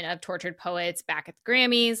announcement of Tortured Poets back at the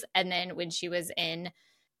Grammys. And then when she was in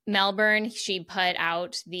Melbourne, she put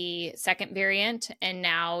out the second variant. And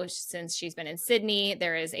now, since she's been in Sydney,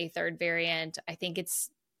 there is a third variant. I think it's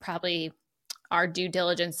probably our due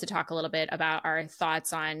diligence to talk a little bit about our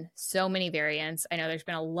thoughts on so many variants. I know there's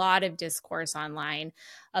been a lot of discourse online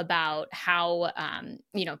about how,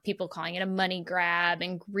 people calling it a money grab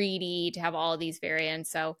and greedy to have all of these variants.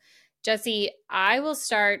 So, Jesse, I will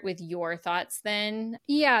start with your thoughts then.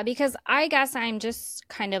 Yeah, because I guess I'm just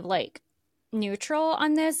kind of like neutral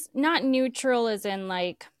on this. Not neutral as in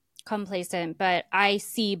like complacent, but I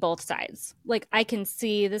see both sides. Like I can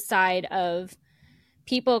see the side of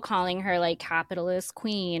people calling her like capitalist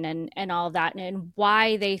queen and all that and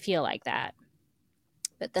why they feel like that.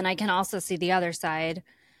 But then I can also see the other side,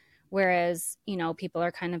 whereas, people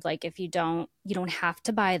are kind of like, if you don't have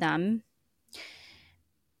to buy them.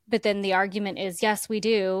 But then the argument is, yes, we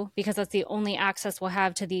do, because that's the only access we'll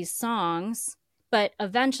have to these songs. But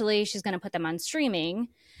eventually she's going to put them on streaming.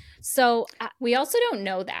 So we also don't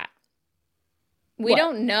know that. We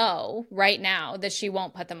don't know right now that she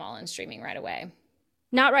won't put them all on streaming right away.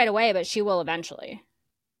 Not right away, but she will eventually.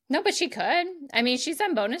 No, but she could. I mean, she's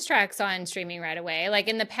done bonus tracks on streaming right away. Like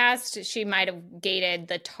in the past, she might have gated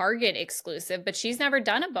the Target exclusive, but she's never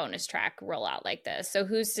done a bonus track rollout like this. So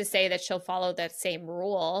who's to say that she'll follow that same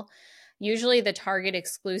rule? Usually the Target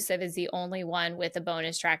exclusive is the only one with a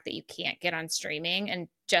bonus track that you can't get on streaming. And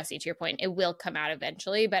Jesse, to your point, it will come out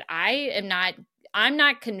eventually, but I'm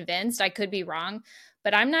not convinced. I could be wrong,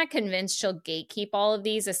 but I'm not convinced she'll gatekeep all of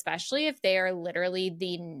these, especially if they are literally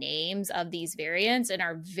the names of these variants and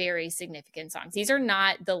are very significant songs. These are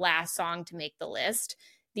not the last song to make the list.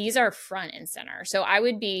 These are front and center. So I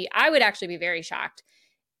would actually be very shocked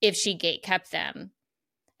if she gatekept them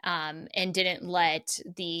and didn't let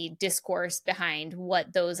the discourse behind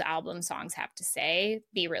what those album songs have to say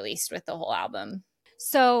be released with the whole album.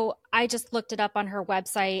 So I just looked it up on her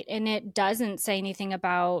website and it doesn't say anything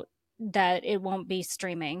about that it won't be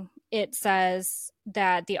streaming. It says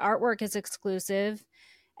that the artwork is exclusive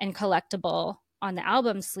and collectible on the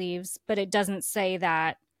album sleeves, but it doesn't say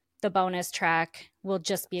that the bonus track will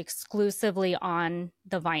just be exclusively on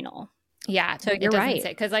the vinyl. Yeah, so you're right.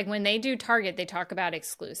 Because like when they do Target, they talk about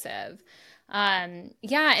exclusive.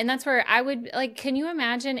 Yeah, and that's where I would like, can you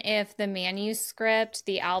imagine if the manuscript,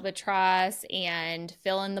 the Albatross, and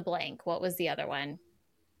fill in the blank, what was the other one?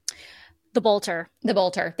 The Bolter. The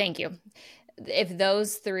Bolter, thank you. If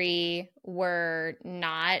those three were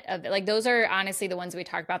not, like those are honestly the ones we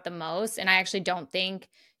talk about the most. And I actually don't think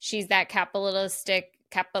she's that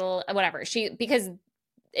because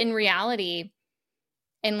in reality,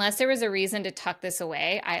 unless there was a reason to tuck this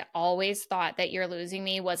away, I always thought that You're Losing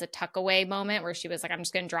Me was a tuck away moment where she was like, I'm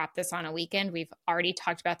just going to drop this on a weekend. We've already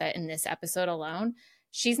talked about that in this episode alone.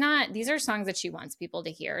 She's not, these are songs that she wants people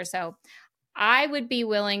to hear. So I would be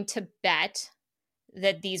willing to bet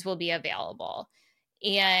that these will be available.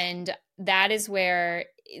 And that is where,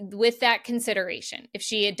 with that consideration, if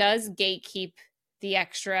she does gatekeep the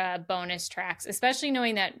extra bonus tracks, especially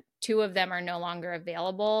knowing that 2 of them are no longer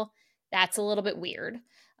available, that's a little bit weird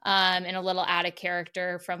and a little out of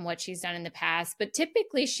character from what she's done in the past. But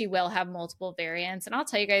typically she will have multiple variants. And I'll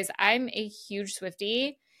tell you guys, I'm a huge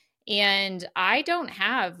Swiftie and I don't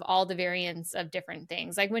have all the variants of different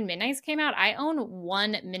things. Like when Midnights came out, I own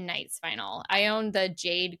one Midnights vinyl. I own the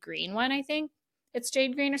Jade Green one, I think. It's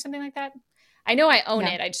Jade Green or something like that. I know I own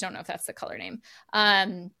it. I just don't know if that's the color name.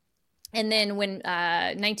 And then when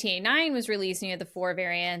 1989 was released and you had the 4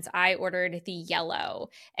 variants, I ordered the yellow.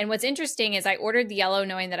 And what's interesting is I ordered the yellow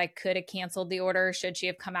knowing that I could have canceled the order should she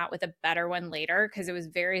have come out with a better one later, because it was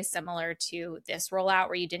very similar to this rollout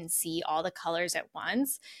where you didn't see all the colors at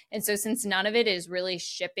once. And so since none of it is really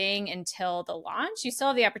shipping until the launch, you still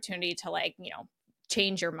have the opportunity to, like, you know,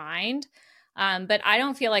 change your mind. But I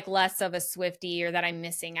don't feel like less of a Swiftie or that I'm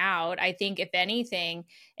missing out. I think if anything,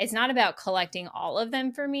 it's not about collecting all of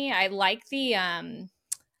them for me. I like the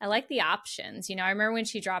options. You know, I remember when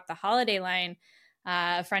she dropped the holiday line,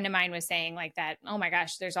 a friend of mine was saying like that, oh my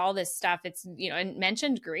gosh, there's all this stuff. It's, you know, and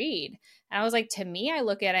mentioned greed. And I was like, to me, I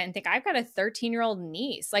look at it and think I've got a 13-year-old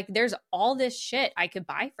niece. Like there's all this shit I could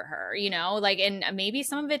buy for her, you know, like, and maybe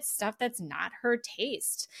some of it's stuff that's not her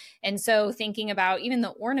taste. And so thinking about even the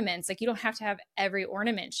ornaments, like you don't have to have every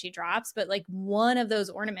ornament she drops, but like one of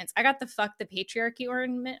those ornaments, I got the fuck the patriarchy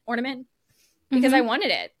ornament because I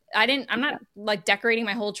wanted it. I'm not like decorating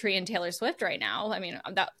my whole tree in Taylor Swift right now. I mean,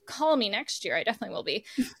 call me next year. I definitely will be.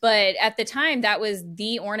 But at the time, that was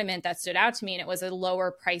the ornament that stood out to me, and it was a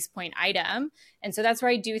lower price point item. And so that's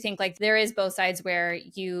where I do think like there is both sides where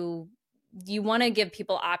you want to give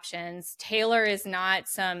people options. Taylor is not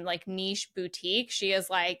some like niche boutique. She is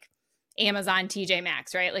like Amazon TJ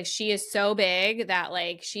Maxx, right? Like she is so big that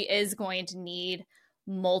like she is going to need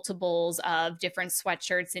multiples of different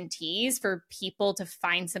sweatshirts and tees for people to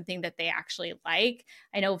find something that they actually like.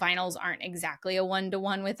 I know vinyls aren't exactly a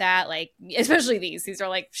one-to-one with that, like especially these are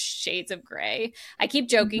like shades of gray. I keep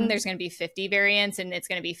joking there's going to be 50 variants and it's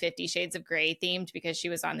going to be 50 Shades of Grey themed because she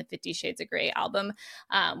was on the 50 Shades of Grey album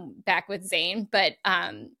back with Zayn. But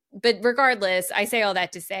regardless, I say all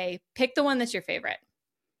that to say pick the one that's your favorite.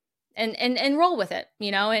 And roll with it,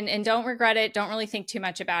 you know, and don't regret it. Don't really think too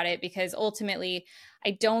much about it, because ultimately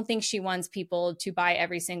I don't think she wants people to buy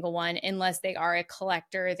every single one unless they are a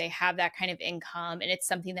collector, they have that kind of income, and it's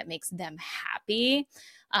something that makes them happy.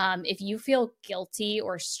 If you feel guilty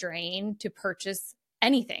or strained to purchase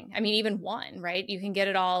anything, I mean, even one, right? You can get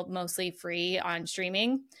it all mostly free on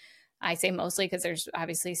streaming. I say mostly because there's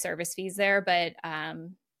obviously service fees there, but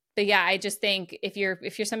yeah, I just think if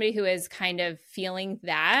you're somebody who is kind of feeling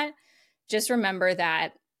that, just remember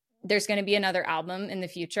that there's going to be another album in the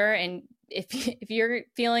future. And if you're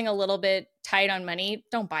feeling a little bit tight on money,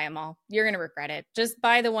 don't buy them all. You're going to regret it. Just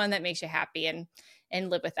buy the one that makes you happy and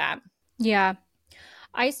live with that. Yeah.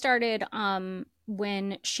 I started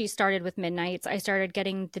when she started with Midnights, I started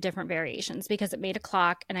getting the different variations because it made a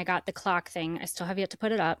clock, and I got the clock thing. I still have yet to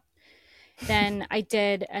put it up. Then I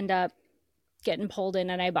did end up getting pulled in,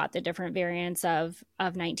 and I bought the different variants of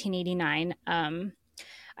 1989.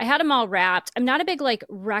 I had them all wrapped. I'm not a big like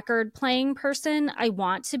record playing person. I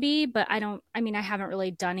want to be, but I haven't really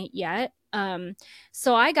done it yet.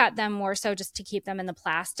 So I got them more so just to keep them in the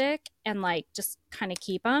plastic and like just kind of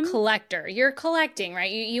keep them. Collector. You're collecting, right?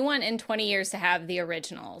 You want in 20 years to have the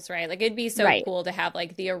originals, right? Like it'd be so cool to have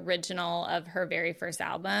like the original of her very first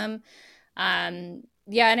album.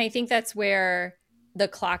 Yeah, and I think that's where the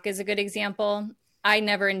clock is a good example. I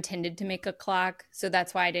never intended to make a clock, so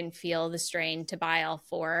that's why I didn't feel the strain to buy all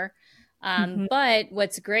 4. But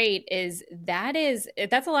what's great is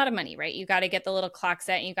that's a lot of money, right? You got to get the little clock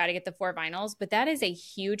set and you got to get the 4 vinyls, but that is a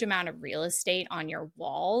huge amount of real estate on your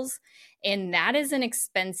walls. And that is an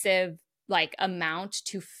expensive like amount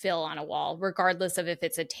to fill on a wall, regardless of if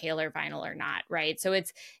it's a Taylor vinyl or not, right? So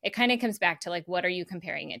it kind of comes back to like, what are you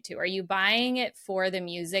comparing it to? Are you buying it for the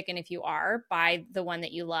music? And if you are, buy the one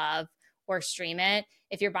that you love or stream it.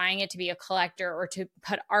 If you're buying it to be a collector or to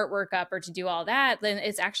put artwork up or to do all that, then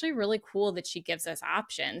it's actually really cool that she gives us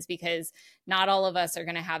options, because not all of us are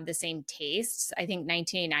going to have the same tastes. I think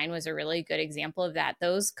 1989 was a really good example of that.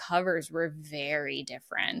 Those covers were very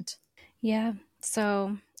different. Yeah.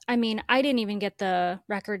 So, I mean, I didn't even get the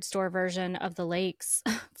record store version of The Lakes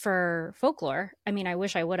for Folklore. I mean, I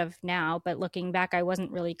wish I would have now, but looking back, I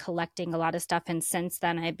wasn't really collecting a lot of stuff. And since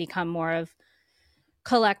then, I've become more of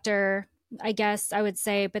collector, I guess I would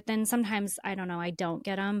say. But then sometimes, I don't know, I don't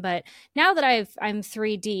get them. But now that I'm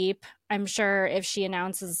 3 deep, I'm sure if she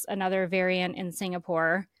announces another variant in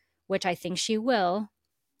Singapore, which I think she will.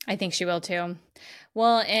 I think she will too.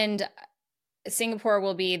 Well, and Singapore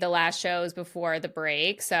will be the last shows before the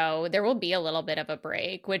break. So there will be a little bit of a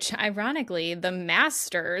break, which ironically, the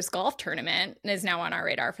Masters golf tournament is now on our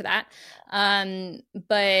radar for that.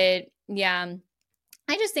 But yeah,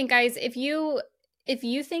 I just think, guys, if you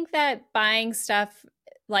think that buying stuff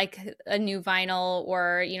like a new vinyl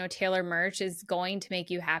or, you know, Taylor merch is going to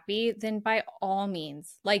make you happy, then by all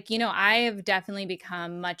means, like, you know, I have definitely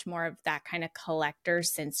become much more of that kind of collector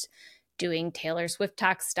since doing Taylor Swift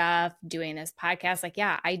talk stuff, doing this podcast. Like,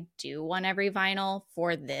 yeah, I do want every vinyl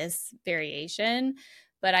for this variation,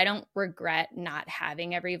 but I don't regret not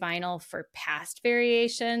having every vinyl for past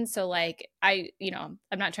variations. So like I'm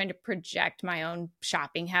not trying to project my own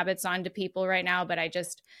shopping habits onto people right now, but I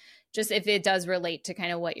just if it does relate to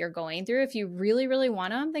kind of what you're going through, if you really, really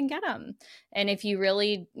want them, then get them. And if you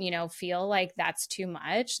really, feel like that's too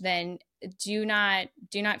much, then do not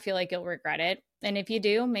feel like you'll regret it. And if you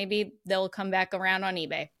do, maybe they'll come back around on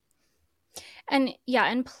eBay. And yeah,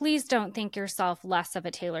 and please don't think yourself less of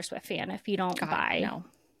a Taylor Swift fan if you don't buy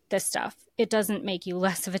this stuff. It doesn't make you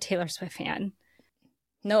less of a Taylor Swift fan.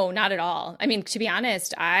 No, not at all. I mean, to be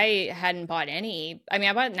honest, I hadn't bought any. I mean,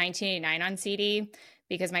 I bought 1989 on CD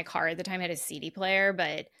because my car at the time had a CD player,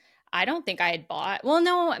 but I don't think I had bought. Well,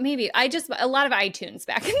 no, maybe. A lot of iTunes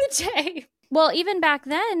back in the day. Well, even back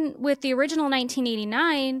then with the original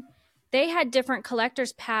 1989, they had different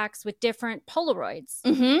collector's packs with different Polaroids.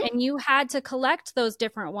 Mm-hmm. And you had to collect those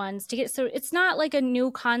different ones to get. So it's not like a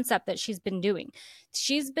new concept that she's been doing.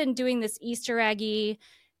 She's been doing this Easter eggy,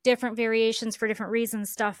 different variations for different reasons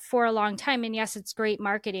stuff for a long time. And yes, it's great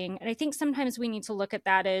marketing. And I think sometimes we need to look at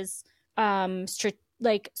that as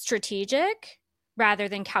strategic rather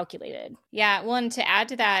than calculated. Yeah. Well, and to add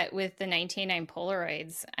to that with the 1989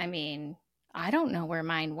 Polaroids, I mean, I don't know where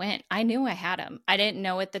mine went. I knew I had them. I didn't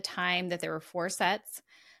know at the time that there were 4 sets.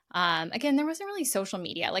 Again, there wasn't really social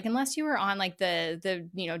media, like unless you were on like the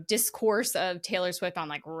discourse of Taylor Swift on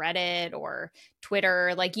like Reddit or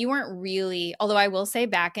Twitter, like you weren't really, although I will say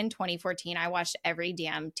back in 2014, I watched every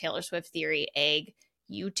damn Taylor Swift Theory egg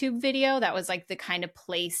YouTube video. That was like the kind of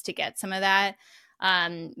place to get some of that.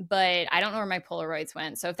 But I don't know where my Polaroids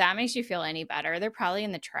went. So if that makes you feel any better, they're probably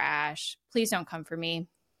in the trash. Please don't come for me.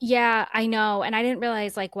 Yeah, I know. And I didn't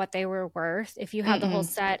realize like what they were worth if you had the whole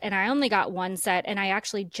set. And I only got one set and I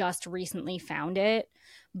actually just recently found it.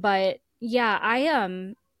 But yeah,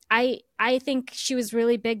 I think she was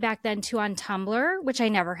really big back then too on Tumblr, which I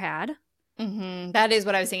never had. Mm-hmm. That is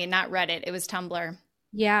what I was thinking. Not Reddit. It was Tumblr.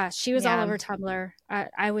 Yeah, she was all over Tumblr.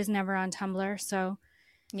 I was never on Tumblr. So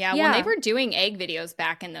yeah, when they were doing egg videos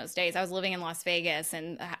back in those days, I was living in Las Vegas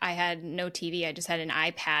and I had no TV. I just had an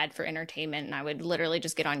iPad for entertainment, and I would literally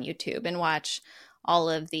just get on YouTube and watch all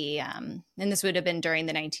of the and this would have been during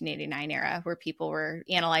the 1989 era where people were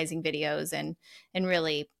analyzing videos and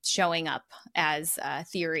really showing up as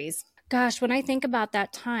theories. Gosh, when I think about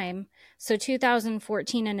that time, so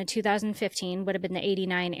 2014 and 2015 would have been the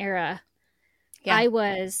 89 era. Yeah.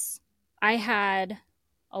 I had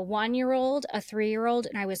a 1-year-old, a 3-year-old,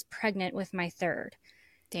 and I was pregnant with my 3rd.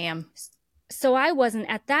 Damn. So I wasn't,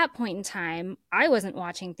 at that point in time, I wasn't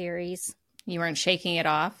watching theories. You weren't shaking it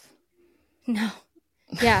off? No.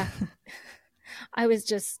 Yeah. I was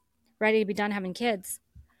just ready to be done having kids.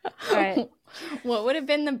 But what would have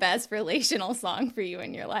been the best relational song for you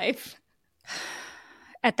in your life?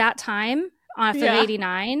 At that time, for the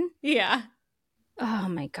 89? Yeah. Oh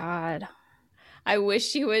my God. I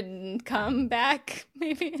wish you would come back,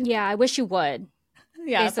 maybe. Yeah, I wish you would.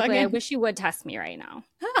 Yeah, basically, I wish you would test me right now.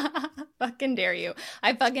 Fucking dare you.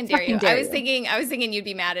 I fucking dare you. I was thinking you'd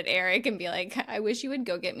be mad at Eric and be like, I wish you would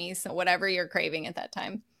go get me some whatever you're craving at that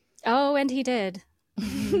time. Oh, and he did.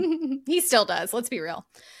 He still does. Let's be real.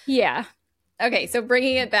 Yeah. Okay, so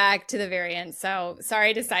bringing it back to the variant. So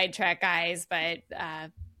sorry to sidetrack, guys, but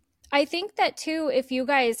I think that too, if you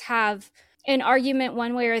guys have an argument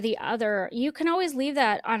one way or the other, you can always leave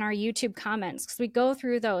that on our YouTube comments because we go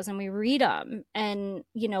through those and we read them and,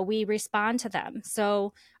 we respond to them.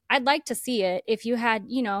 So I'd like to see it if you had,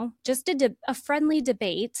 just a friendly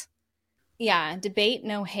debate. Yeah, debate,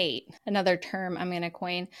 no hate. Another term I'm going to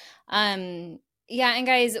coin. Yeah, and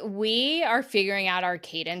guys, we are figuring out our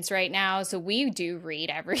cadence right now. So we do read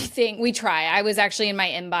everything. We try. I was actually in my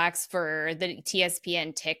inbox for the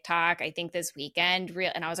TSPN TikTok, I think this weekend.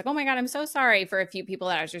 And I was like, oh my God, I'm so sorry for a few people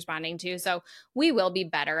that I was responding to. So we will be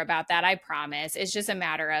better about that. I promise. It's just a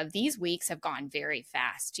matter of these weeks have gone very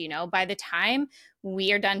fast. By the time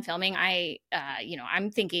we are done filming,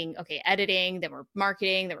 I'm thinking, okay, editing, then we're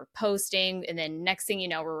marketing, then we're posting. And then next thing you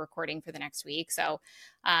know, we're recording for the next week. So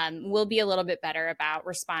we'll be a little bit better about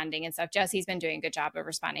responding and stuff. Jesse's been doing a good job of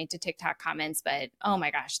responding to TikTok comments, but oh my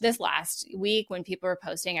gosh, this last week when people were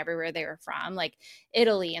posting everywhere they were from, like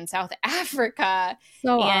Italy and South Africa.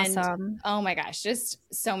 So awesome. Oh my gosh, just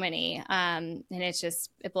so many. And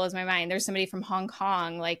it blows my mind. There's somebody from Hong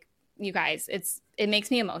Kong, like you guys, it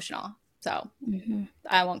makes me emotional. So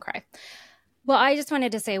I won't cry. Well, I just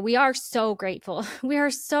wanted to say we are so grateful. We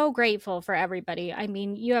are so grateful for everybody. I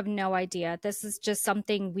mean, you have no idea. This is just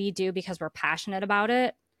something we do because we're passionate about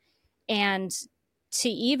it. And to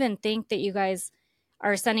even think that you guys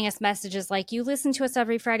are sending us messages like, you listen to us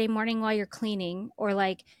every Friday morning while you're cleaning, or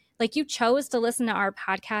like you chose to listen to our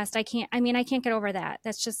podcast. I can't get over that.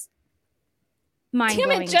 That's just mind-blowing.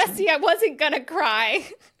 Damn it, Jesse, I wasn't gonna cry.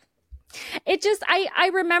 It just, I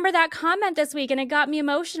remember that comment this week and it got me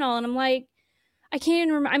emotional, and I'm like, I can't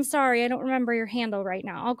even remember. I'm sorry, I don't remember your handle right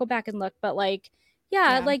now. I'll go back and look, but like,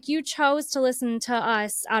 yeah, like you chose to listen to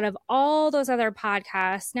us out of all those other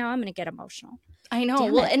podcasts. Now I'm going to get emotional. I know.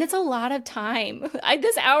 Well, and it's a lot of time.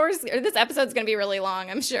 This episode's going to be really long,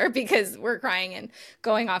 I'm sure, because we're crying and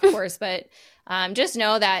going off course. But just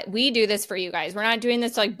know that we do this for you guys. We're not doing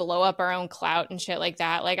this to like blow up our own clout and shit like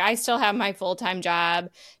that. Like, I still have my full-time job.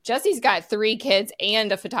 Jesse's got 3 kids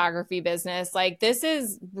and a photography business. Like, this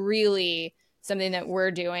is really something that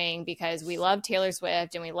we're doing because we love Taylor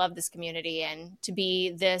Swift and we love this community, and to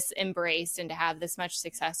be this embraced and to have this much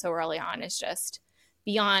success so early on is just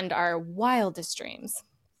beyond our wildest dreams.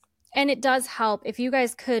 And it does help if you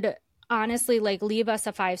guys could honestly like leave us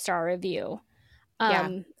a 5-star review.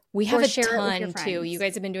 We have a ton too. You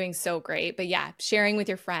guys have been doing so great, but yeah, sharing with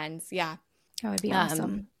your friends. Yeah. That would be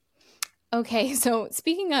awesome. Okay. So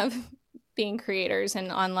speaking of being creators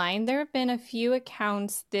and online, there have been a few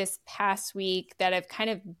accounts this past week that have kind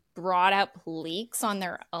of brought up leaks on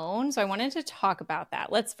their own. So I wanted to talk about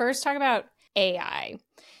that. Let's first talk about AI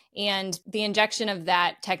and the injection of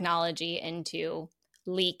that technology into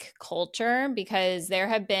leak culture, because there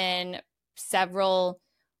have been several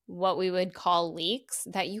what we would call leaks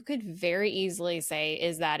that you could very easily say,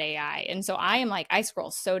 is that AI? And so I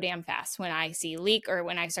scroll so damn fast when I see leak or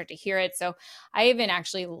when I start to hear it. So I haven't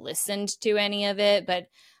actually listened to any of it, but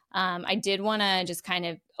I did want to just kind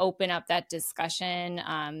of open up that discussion.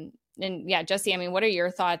 And yeah, Jesse, I mean, what are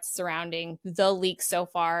your thoughts surrounding the leaks so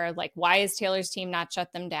far? Like, why is Taylor's team not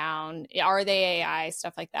shut them down? Are they AI?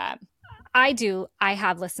 Stuff like that. I do. I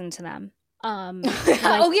have listened to them.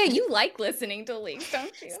 Oh yeah, you like listening to leaks,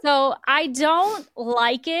 don't you? So I don't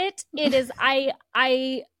like it. It is,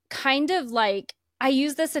 I kind of like, I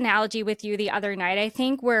used this analogy with you the other night, I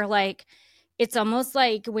think, where like, it's almost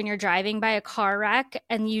like when you're driving by a car wreck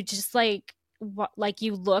and you just like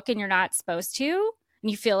you look and you're not supposed to, and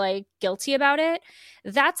you feel like guilty about it.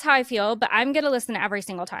 That's how I feel, but I'm going to listen every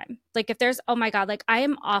single time. Like if there's, oh my God, like I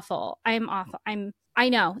am awful. I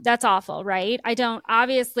know that's awful, right?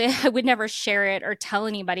 Obviously I would never share it or tell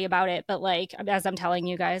anybody about it, but like, as I'm telling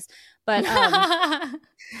you guys, but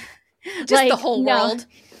just like, the whole world.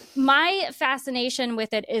 My fascination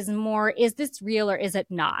with it is more, is this real or is it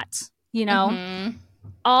not? You know,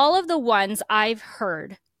 all of the ones I've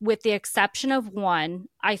heard, with the exception of one,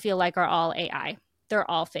 I feel like are all AI. They're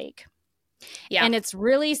all fake. Yeah. And it's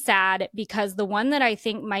really sad because the one that I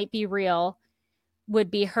think might be real would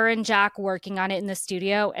be her and Jack working on it in the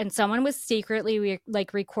studio, and someone was secretly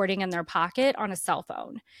recording in their pocket on a cell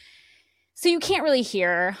phone. So you can't really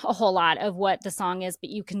hear a whole lot of what the song is, but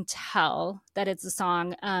you can tell that it's a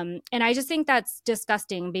song. And I just think that's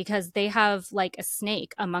disgusting because they have like a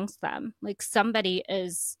snake amongst them. Like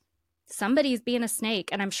somebody's being a snake,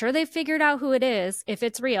 and I'm sure they've figured out who it is. If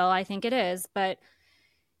it's real, I think it is. But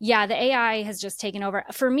yeah, the AI has just taken over.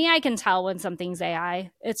 For me, I can tell when something's AI.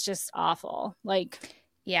 It's just awful. Like,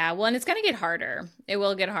 yeah, well, and it's going to get harder. It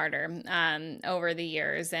will get harder over the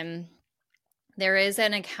years. And there is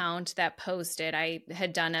an account that posted, I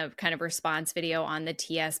had done a kind of response video on the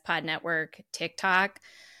TS Pod Network TikTok.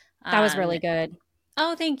 That was really good.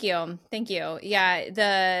 Oh, thank you. Thank you. Yeah,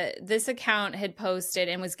 this account had posted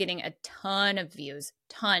and was getting a ton of views,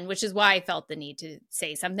 which is why I felt the need to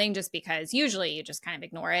say something, just because usually you just kind of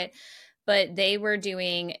ignore it. But they were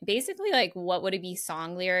doing basically like what would it be,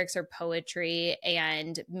 song lyrics or poetry,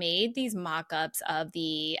 and made these mock-ups of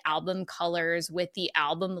the album covers with the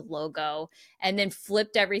album logo and then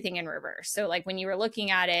flipped everything in reverse. So like when you were looking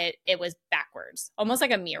at it, it was backwards, almost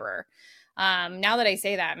like a mirror. Now that I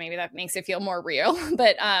say that, maybe that makes it feel more real,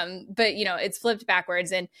 but you know, it's flipped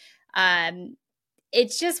backwards, and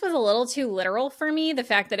it just was a little too literal for me. The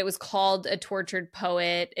fact that it was called a tortured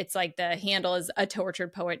poet, it's like the handle is a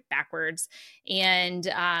tortured poet backwards. And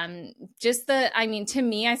to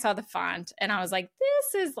me, I saw the font and I was like,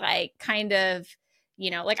 this is like kind of, you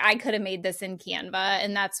know, like I could have made this in Canva.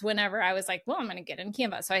 And that's whenever I was like, well, I'm going to get in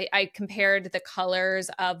Canva. So I compared the colors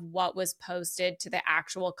of what was posted to the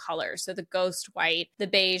actual colors. So the ghost white, the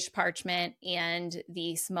beige parchment, and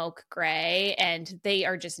the smoke gray. And they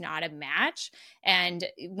are just not a match. And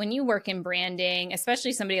when you work in branding,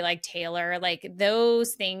 especially somebody like Taylor, like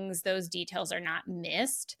those things, those details are not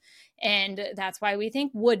missed. And that's why we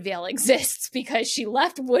think Woodvale exists, because she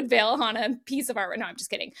left Woodvale on a piece of art. No, I'm just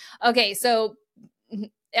kidding. Okay, so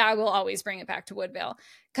I will always bring it back to Woodville.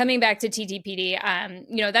 Coming back to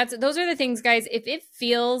TTPD, those are the things, guys. If it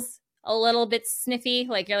feels a little bit sniffy,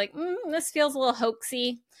 like you're like, this feels a little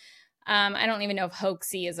hoaxy. I don't even know if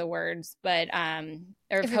hoaxy is a word, but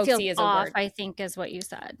or if hoaxy is off, a word. I think is what you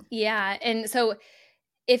said. Yeah, and so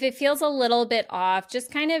if it feels a little bit off,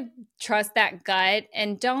 just kind of trust that gut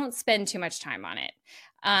and don't spend too much time on it.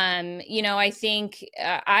 I think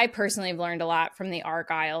I personally have learned a lot from the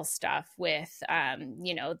Argyle stuff with,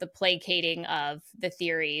 the placating of the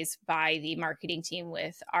theories by the marketing team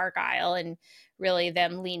with Argyle and really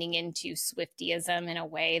them leaning into Swiftyism in a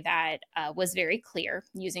way that was very clear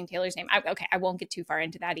using Taylor's name. I won't get too far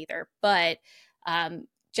into that either, but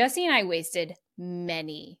Jesse and I wasted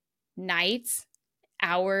many nights,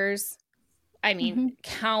 hours,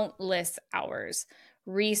 countless hours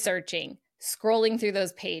researching, scrolling through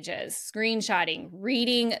those pages, screenshotting,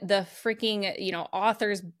 reading the freaking,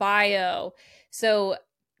 author's bio. So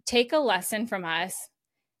take a lesson from us.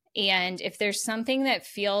 And if there's something that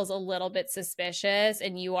feels a little bit suspicious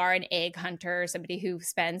and you are an egg hunter, somebody who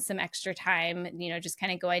spends some extra time, just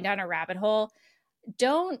kind of going down a rabbit hole,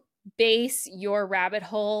 don't base your rabbit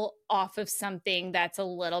hole off of something that's a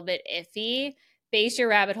little bit iffy. Base your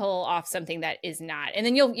rabbit hole off something that is not. And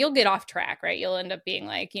then you'll get off track, right? You'll end up being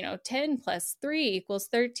like, 10 plus 3 equals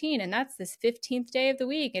 13. And that's this 15th day of the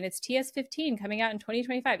week. And it's TS15 coming out in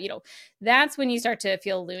 2025. That's when you start to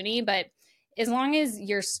feel loony. But as long as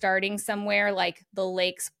you're starting somewhere like the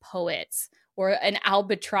Lakes Poets or an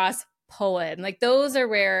Albatross poem, like those are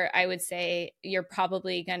where I would say you're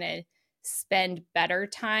probably going to spend better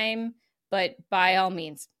time. But by all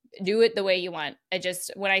means, do it the way you want.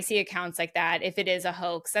 When I see accounts like that, if it is a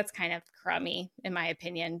hoax, that's kind of crummy in my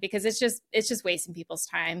opinion, because it's just wasting people's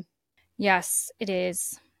time. Yes, it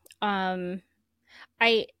is. Literally,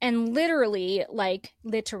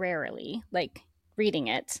 literarily, reading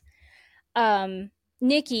it.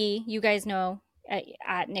 Nikki, you guys know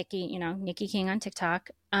at Nikki, Nikki King on TikTok.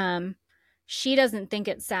 She doesn't think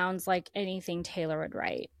it sounds like anything Taylor would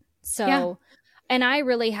write. So yeah. And I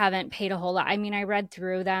really haven't paid a whole lot. I mean, I read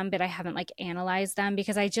through them, but I haven't analyzed them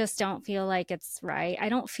because I just don't feel like it's right. I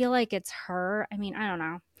don't feel like it's her. I mean, I don't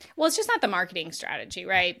know. Well, it's just not the marketing strategy,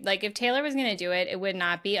 right? Like if Taylor was going to do it, it would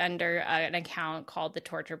not be under an account called The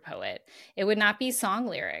Torture Poet. It would not be song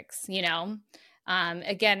lyrics,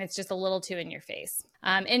 Again, it's just a little too in your face.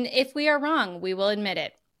 And if we are wrong, we will admit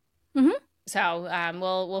it. Mm-hmm. So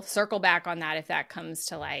we'll circle back on that if that comes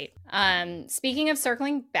to light. Speaking of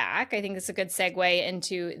circling back, I think it's a good segue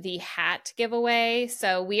into the hat giveaway.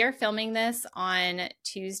 So we are filming this on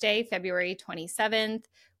Tuesday, February 27th.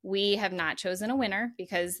 We have not chosen a winner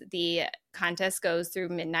because the contest goes through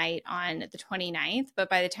midnight on the 29th. But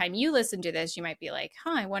by the time you listen to this, you might be like,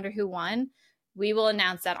 I wonder who won. We will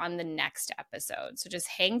announce that on the next episode. So just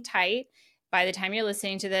hang tight. By the time you're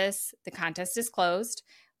listening to this, the contest is closed.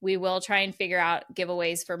 We will try and figure out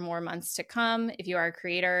giveaways for more months to come. If you are a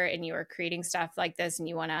creator and you are creating stuff like this and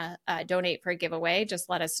you want to donate for a giveaway, just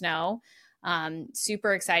let us know.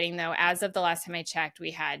 Super exciting though. As of the last time I checked, we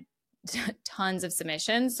had tons of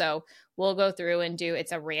submissions. So we'll go through and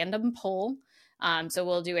it's a random poll. So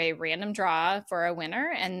we'll do a random draw for a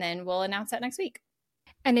winner and then we'll announce that next week.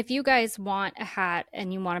 And if you guys want a hat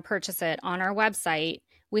and you want to purchase it on our website,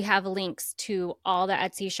 we have links to all the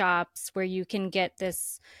Etsy shops where you can get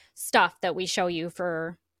this stuff that we show you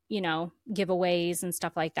for, giveaways and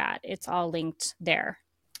stuff like that. It's all linked there.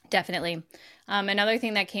 Definitely. Another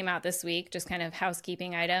thing that came out this week, just kind of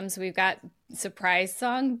housekeeping items, we've got surprise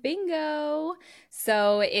song bingo.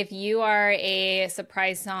 So if you are a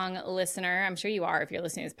surprise song listener, I'm sure you are if you're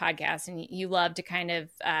listening to this podcast and you love to kind of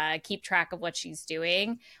keep track of what she's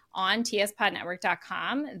doing, on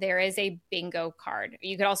tspodnetwork.com, there is a bingo card.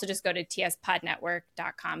 You could also just go to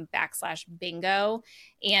tspodnetwork.com/bingo.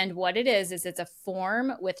 And what it is it's a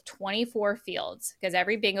form with 24 fields because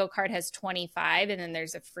every bingo card has 25 and then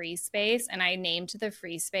there's a free space. And I named the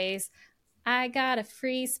free space, I got a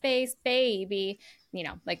free space, baby,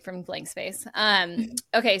 like from Blank Space.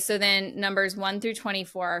 Okay, so then numbers 1 through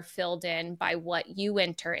 24 are filled in by what you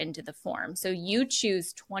enter into the form. So you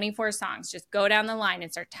choose 24 songs. Just go down the line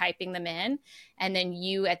and start typing them in. And then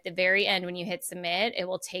you, at the very end, when you hit submit, it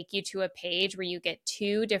will take you to a page where you get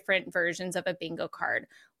 2 different versions of a bingo card.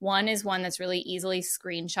 One is one that's really easily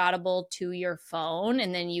screenshotable to your phone,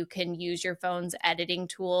 and then you can use your phone's editing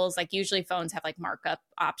tools. Like usually phones have markup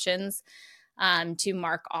options to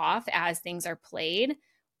mark off as things are played.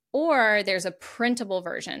 Or there's a printable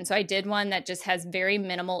version. So I did one that just has very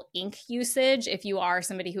minimal ink usage. If you are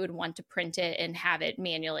somebody who would want to print it and have it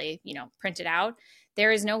manually, print it out,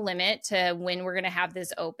 there is no limit to when we're going to have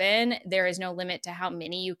this open. There is no limit to how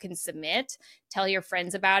many you can submit. Tell your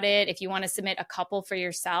friends about it. If you want to submit a couple for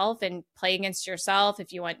yourself and play against yourself,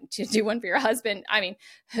 if you want to do one for your husband,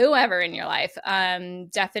 whoever in your life,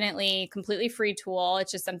 definitely completely free tool.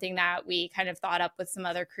 It's just something that we kind of thought up with some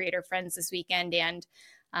other creator friends this weekend, and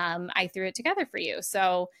I threw it together for you.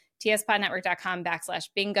 So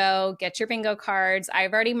tspodnetwork.com/bingo, get your bingo cards.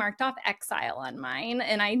 I've already marked off Exile on mine,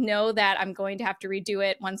 and I know that I'm going to have to redo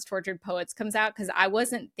it once Tortured Poets comes out, because I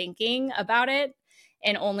wasn't thinking about it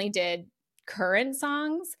and only did current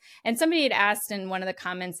songs. And somebody had asked in one of the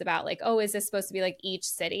comments about like, oh, is this supposed to be like each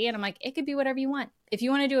city? And I'm like, it could be whatever you want. If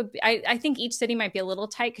you want to do I think each city might be a little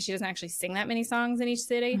tight because she doesn't actually sing that many songs in each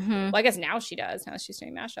city. Well, I guess now she does. Now she's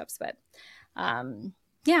doing mashups, but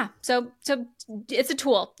yeah, so it's a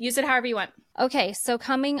tool. Use it however you want. Okay, so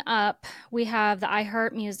coming up, we have the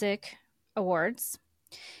iHeart Music Awards,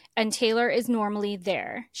 and Taylor is normally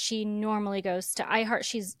there. She normally goes to iHeart.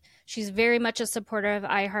 She's very much a supporter of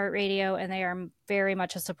iHeartRadio, and they are very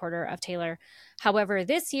much a supporter of Taylor. However,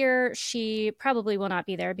 this year, she probably will not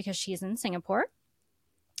be there because she's in Singapore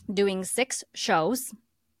doing 6 shows.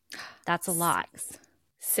 That's a lot.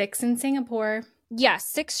 6 in Singapore. Yes,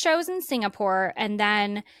 6 shows in Singapore, and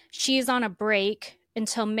then she's on a break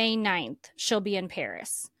until May 9th. She'll be in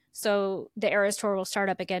Paris. So the Eras Tour will start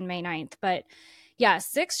up again May 9th. But yeah,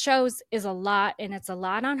 6 shows is a lot, and it's a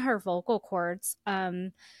lot on her vocal cords.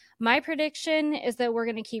 My prediction is that we're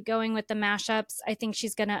going to keep going with the mashups. I think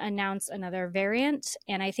she's going to announce another variant,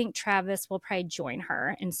 and I think Travis will probably join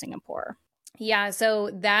her in Singapore. Yeah,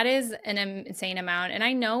 so that is an insane amount. And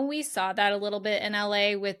I know we saw that a little bit in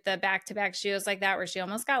LA with the back-to-back shows like that, where she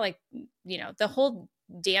almost got like, the whole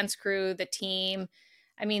dance crew, the team.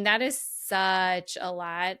 I mean, that is such a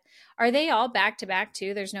lot. Are they all back-to-back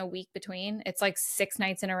too? There's no week between? It's like 6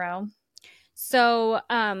 nights in a row? So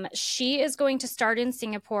she is going to start in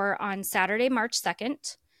Singapore on Saturday, March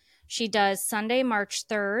 2nd. She does Sunday, March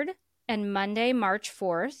 3rd, and Monday, March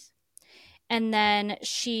 4th. And then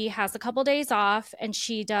she has a couple days off, and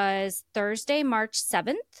she does Thursday, March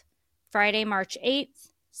 7th, Friday, March 8th,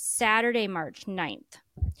 Saturday, March 9th.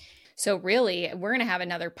 So really, we're going to have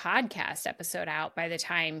another podcast episode out by the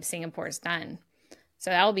time Singapore's done. So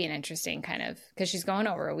that'll be an interesting kind of, because she's going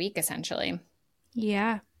over a week essentially.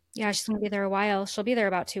 Yeah. Yeah, she's going to be there a while. She'll be there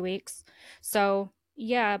about 2 weeks. So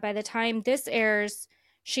yeah, by the time this airs,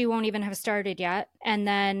 she won't even have started yet. And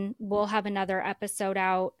then we'll have another episode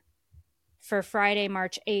out for Friday,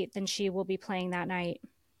 March 8th, and she will be playing that night.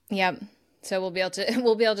 Yep. So we'll be able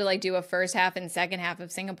to like do a first half and second half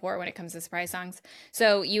of Singapore when it comes to surprise songs.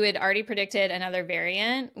 So you had already predicted another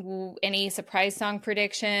variant. Any surprise song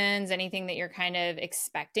predictions? Anything that you're kind of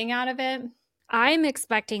expecting out of it? I'm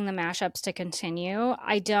expecting the mashups to continue.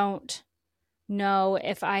 I don't know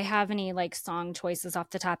if I have any like song choices off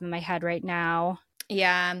the top of my head right now.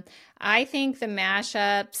 Yeah, I think the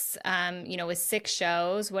mashups, with 6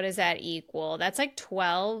 shows, what does that equal? That's like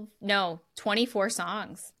 24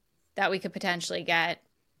 songs that we could potentially get,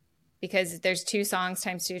 because there's 2 songs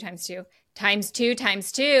times 2 times 2 times 2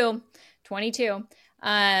 times 2, 22.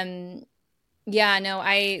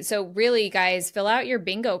 So really, guys, fill out your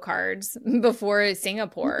bingo cards before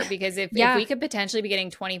Singapore, because if we could potentially be getting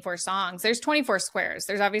 24 songs, there's 24 squares.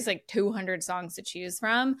 There's obviously like 200 songs to choose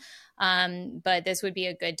from. But this would be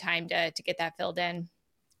a good time to get that filled in.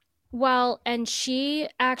 Well, and she's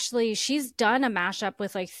done a mashup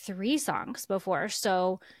with like 3 songs before.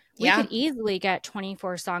 So we could easily get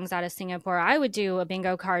 24 songs out of Singapore. I would do a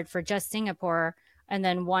bingo card for just Singapore, and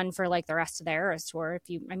then one for like the rest of the Eras Tour.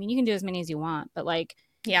 You can do as many as you want, but like,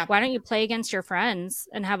 why don't you play against your friends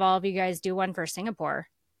and have all of you guys do one for Singapore?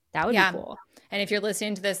 That would be cool. And if you're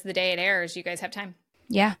listening to this the day it airs, you guys have time.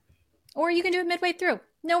 Yeah. Or you can do it midway through.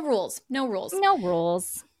 No rules.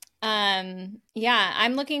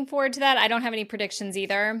 I'm looking forward to that. I don't have any predictions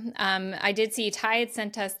either. I did see Ty had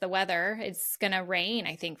sent us the weather. It's going to rain,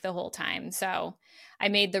 I think, the whole time. So I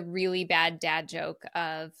made the really bad dad joke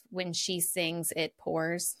of when she sings, it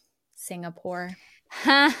pours. Singapore.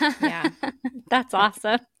 Yeah. That's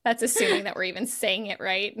awesome. That's assuming that we're even saying it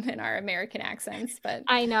right in our American accents. But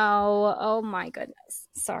I know. Oh my goodness.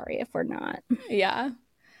 Sorry if we're not. Yeah.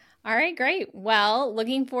 All right, great. Well,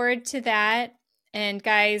 looking forward to that. And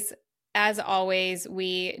guys, as always,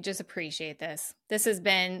 we just appreciate this. This has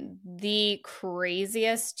been the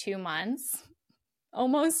craziest 2 months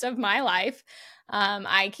almost of my life.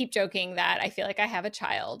 I keep joking that I feel like I have a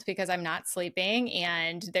child because I'm not sleeping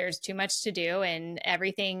and there's too much to do and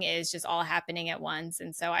everything is just all happening at once.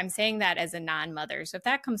 And so I'm saying that as a non-mother. So if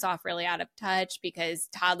that comes off really out of touch because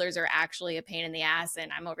toddlers are actually a pain in the ass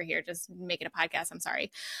and I'm over here just making a podcast, I'm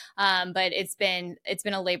sorry. But it's been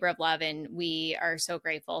a labor of love and we are so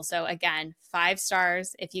grateful. So again, 5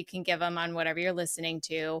 stars if you can give them on whatever you're listening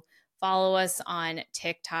to. Follow us on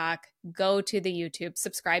TikTok, go to the YouTube,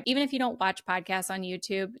 subscribe. Even if you don't watch podcasts on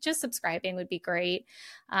YouTube, just subscribing would be great.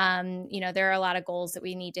 There are a lot of goals that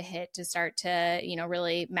we need to hit to start to,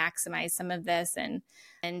 really maximize some of this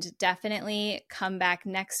and definitely come back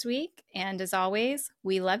next week. And as always,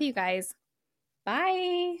 we love you guys.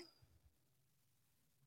 Bye.